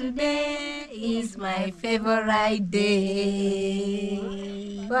 but today is my favorite day.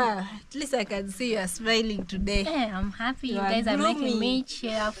 Wow, at least I can see you are smiling today. Yeah, I'm happy. You You are guys are making blooming. me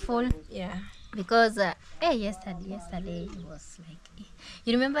cheerful. Yeah. Because yesterday it was like,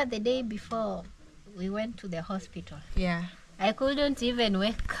 you remember the day before we went to the hospital? Yeah. I couldn't even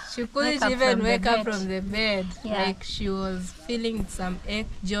wake. She couldn't up even from the wake up bed. from the bed. Yeah. Like she was feeling some ache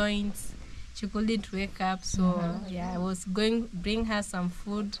joints. She couldn't wake up. So yeah, I was going bring her some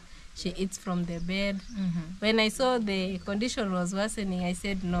food. She eats from the bed. When I saw the condition was worsening, I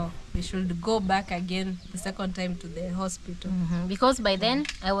said no, we should go back again the second time to the hospital. Because by then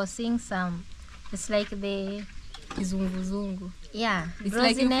I was seeing some. It's like the Kizunguzungu. it's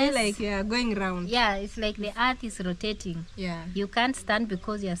Like you feel rosiness. like you are going round. Yeah, it's like the earth is rotating. Yeah. You can't stand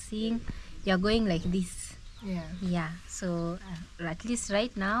because you're going like this. Yeah. Yeah. So at least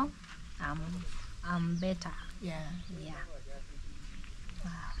right now, I'm better. Yeah. Yeah.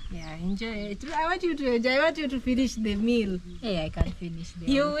 Yeah. Enjoy it. I want you to enjoy. I want you to finish the meal. Hey, I can finish the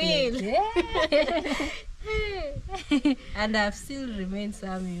You whole plate. will. And I've still remained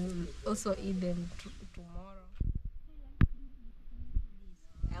some. You will also eat them tomorrow.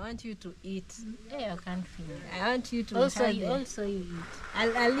 I want you to eat. Hey, I can't finish. I want you to Also, have you them. eat.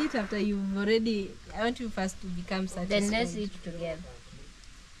 I'll eat after you've already. I want you first to become satisfied. Then let's eat together.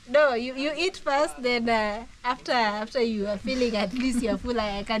 No, you eat first. Then after you are feeling at least you're full,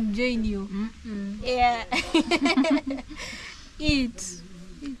 I can join you. Yeah. Eat.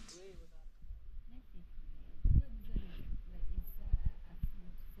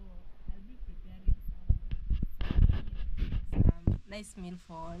 Nice meal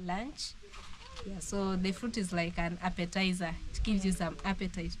for lunch. Yeah, so the fruit is like an appetizer. It gives you some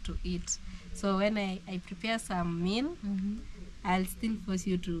appetite to eat. So when I prepare some meal, I'll still force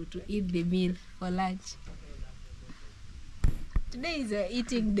you to eat the meal for lunch. Today is a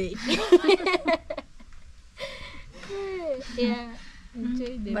eating day. Yeah.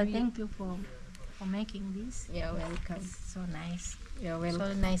 Enjoy the But meal. thank you for making this. You're welcome. It's so nice. You're welcome.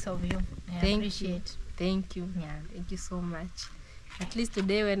 So nice of you. I Thank appreciate. Thank you. Yeah. Thank you so much. At least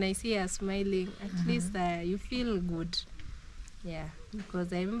today when I see her smiling, at least you feel good. Yeah,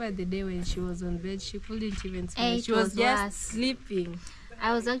 because I remember the day when she was on bed, she couldn't even smile. It She was was just worse. sleeping.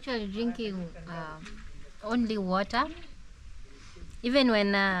 I was actually drinking only water. Even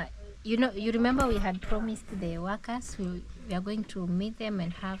when you remember we had promised the workers we are going to meet them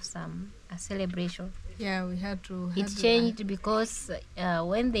and have some a celebration. Yeah, we had to. It changed because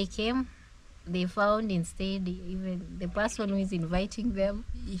when they came, they found instead even the person who is inviting them.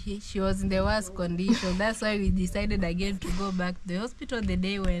 She was in the worst condition. That's why we decided again to go back to the hospital the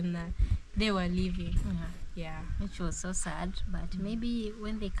day when they were leaving. Yeah. Which was so sad, but maybe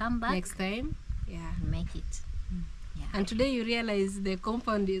when they come back, Next time. Yeah. we'll make it. Yeah. And today you realize the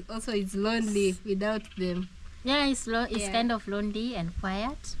compound is also is lonely without them. Yeah, it's Yeah. kind of lonely and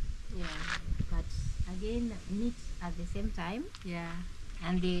quiet, Yeah. but again meet at the same time. Yeah.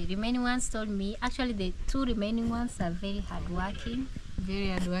 And the remaining ones told me, actually the two remaining ones are very hardworking. Very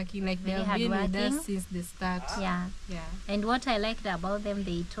hardworking. Like they Very have been with hardworking. us since the start. Yeah. Yeah. And what I liked about them,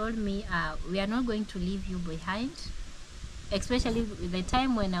 they told me, we are not going to leave you behind. Especially the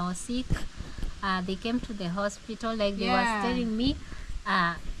time when I was sick, they came to the hospital, like they Yeah. was telling me,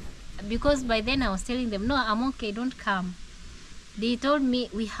 because by then I was telling them, no, I'm okay, don't come. They told me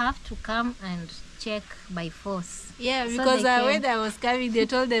we have to come and check by force. Yeah, So because they when came. I was coming, they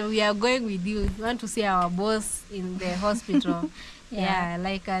told them we are going with you. We want to see our boss in the hospital. Yeah.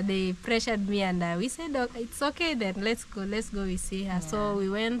 Like they pressured me, and we said, okay, it's okay then. Let's go. We see her. So Yeah. we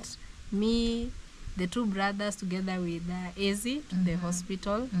went, me, the two brothers, together with Izzy to the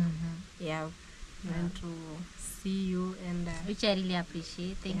hospital. Yeah, went to see you and. Which I really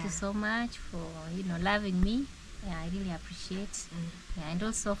appreciate. Thank Yeah. you so much for loving me. Yeah, I really appreciate. Yeah, and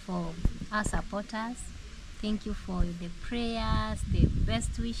also for our supporters. Thank you for the prayers, the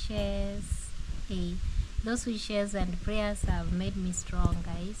best wishes. Hey, those wishes and prayers have made me strong,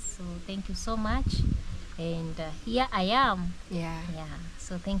 guys. So thank you so much. And here I am. Yeah. Yeah.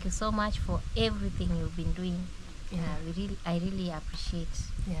 So thank you so much for everything you've been doing. Yeah. I really appreciate.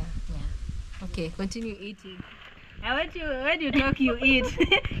 Yeah. Yeah. Okay, continue eating. I want you, when you talk, you eat.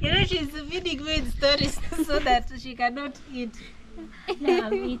 She's feeding me with stories so that she cannot eat. Yeah,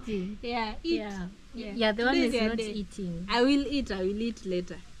 I'm eating. Yeah, eat. Yeah. Yeah. Yeah, the one Today is is your not day. eating. I will eat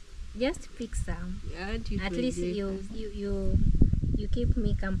later. Just pick some. I want you At to least enjoy you keep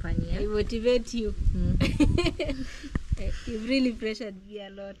me company. I Yeah? motivate you. You've really pressured me a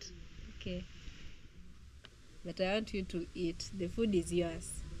lot. Okay. but I want you to eat. The food is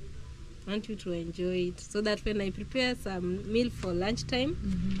yours. I want you to enjoy it, so that when I prepare some meal for lunchtime,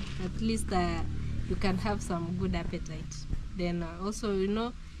 at least you can have some good appetite. Then also, you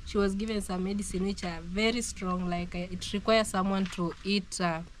know, she was given some medicine which are very strong, like it requires someone to eat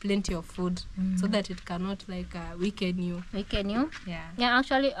plenty of food so that it cannot like weaken you. Weaken you? Yeah. Yeah,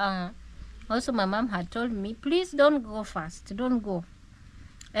 actually, also my mom had told me, please don't go fast, don't go.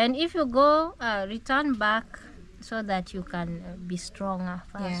 And if you go, return back so that you can be stronger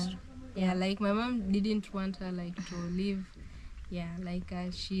first. Yeah, like my mom didn't want her like to leave. Yeah, like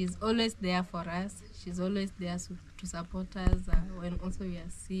she's always there for us. She's always there to support us when also we are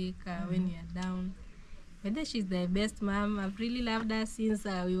sick, when we are down. Whether she's the best mom, I've really loved her since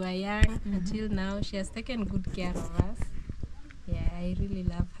we were young until now. She has taken good care of us. Yeah, I really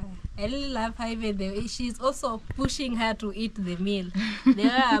love her. I really love her even though she's also pushing her to eat the meal. The way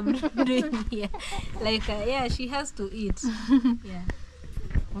I'm doing here. Like, yeah, she has to eat. Yeah.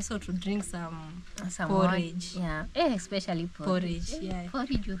 Also to drink some porridge. Yeah, especially porridge. Yeah.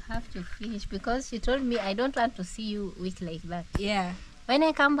 Porridge you have to finish, because she told me, I don't want to see you weak like that. Yeah. When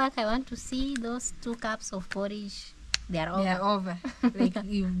I come back, I want to see those 2 cups of porridge. They are over. They are over. Like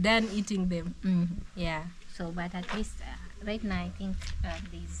you've done eating them. Yeah. So, but at least right now, I think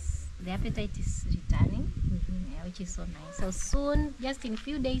the appetite is returning, yeah, which is so nice. So soon, just in a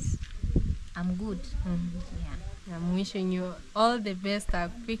few days, I'm good. Yeah. I'm wishing you all the best,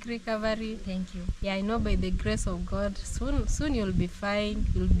 a quick recovery. Thank you. Yeah, I know by the grace of God, soon you'll be fine.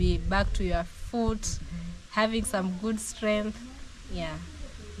 You'll be back to your foot, having some good strength. Yeah.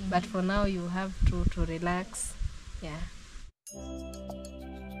 But for now, you have to relax. Yeah.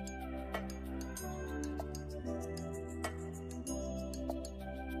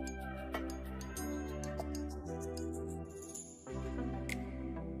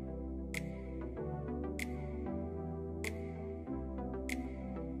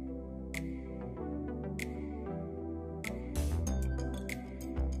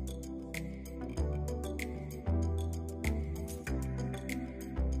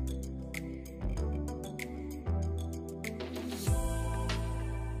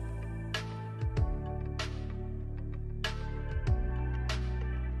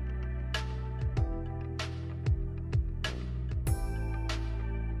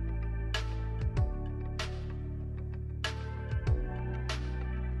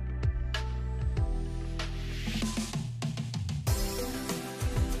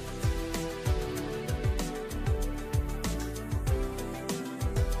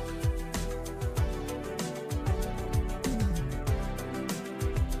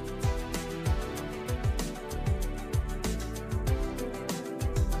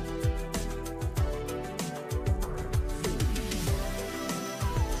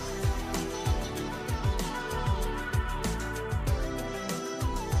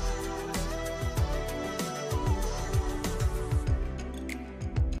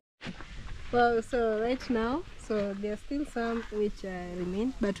 Well, so right now, so there are still some which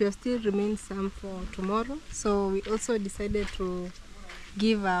remain, but we have still remained some for tomorrow. So we also decided to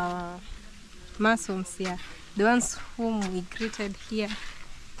give our Masons here, the ones whom we greeted here,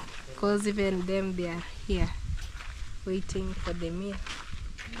 because even them, they are here waiting for the meal.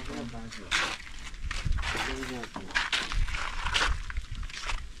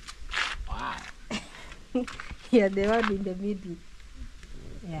 Wow. Yeah, the one in the middle.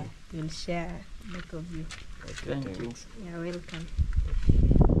 Yeah, we'll share both of you. Thank you. Yeah, welcome.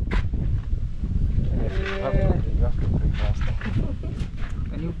 You have to pray faster.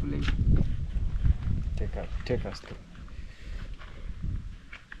 Can you play? Take us to.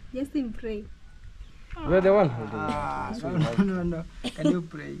 Just in pray. We're the one No. Can you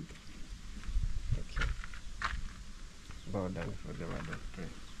pray? Okay. Bow down for the word of prayer.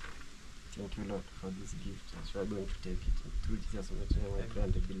 Thank you, Lord, for this gift. As we are going to take it through Jesus' name, I pray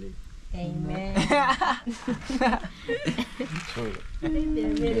and believe. Amen. So, let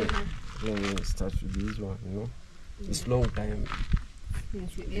me start with this one. You know, it's long time.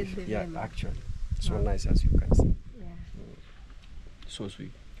 Since you ate the Yeah, meal. actually, so nice as you can see. Yeah. So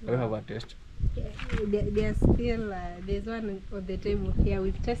sweet. Do you have a taste? Yeah, there's still there's one on the table here.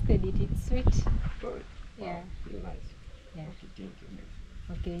 We've tested it. It's sweet. Good. Yeah. Feel nice. Yeah. Okay, thank you.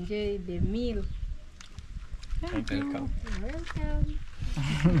 Okay, enjoy the meal. Welcome. You're welcome.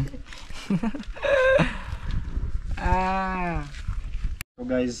 So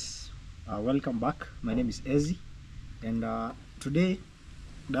guys, welcome back. My name is Ezzy, and today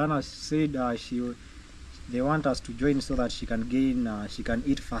Dana said they want us to join so that she can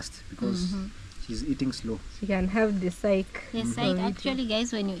eat fast because she's eating slow. She can have the psych. Yes, actually,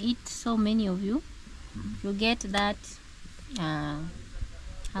 guys, when you eat so many of you, you get that how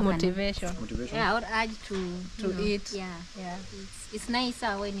can I- Motivation. Motivation. yeah, or urge to To eat. Yeah, Yeah. it's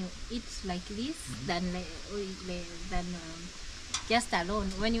nicer when you eat like this than just alone.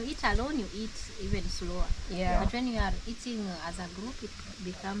 When you eat alone, you eat even slower. Yeah. But when you are eating as a group, it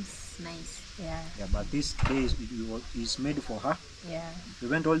becomes nice. Yeah. Yeah, but this day is made for her. Yeah. We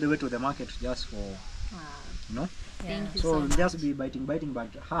went all the way to the market just for, Wow. you know. Thank you So so we'll much. just be biting,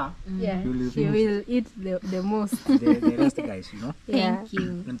 but her, Yeah. you will She finish will eat the most. the rest, guys, you know. Yeah. Thank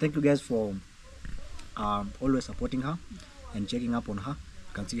you. And thank you guys for always supporting her and checking up on her.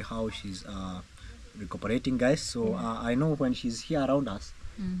 You can see how she's recuperating, guys. So I know when she's here around us,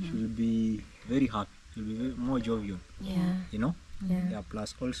 she will be very happy. She'll be more jovial, Yeah. you know. Yeah.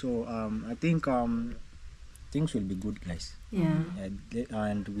 Plus also, I think things will be good, guys. Yeah.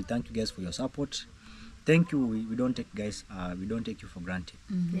 And we thank you guys for your support. Thank you. We don't take we don't take you for granted.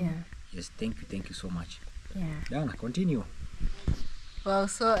 Yeah. Yes, thank you so much. Yeah. Dana, continue. Well,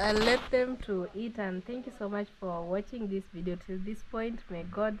 so I'll let them to eat, and thank you so much for watching this video till this point. May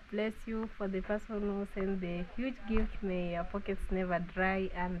God bless you. For the person who sent the huge gift, may your pockets never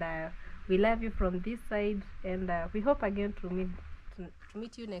dry, and we love you from this side, and we hope again to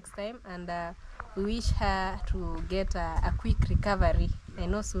meet you next time, and we wish her to get a quick recovery. I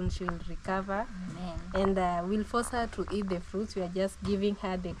know soon she will recover. Amen. And we'll force her to eat the fruits. We are just giving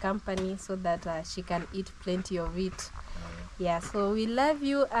her the company so that she can eat plenty of it. Yeah, so we love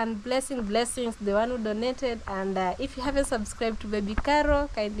you, and blessings the one who donated. And if you haven't subscribed to Baby Caro,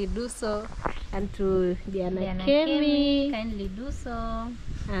 kindly do so, and to Diana Diana Kemi, Kemi, kindly do so.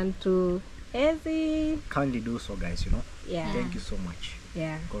 and to Ezzy. Kindly do so, guys, you know. Yeah. Thank you so much.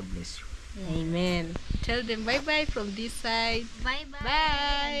 Yeah. God bless you. Amen. Tell them bye bye from this side. Bye bye.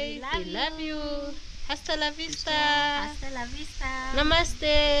 Bye. And We love you. Hasta la vista. Hasta la vista.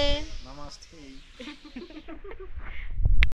 Namaste. Namaste.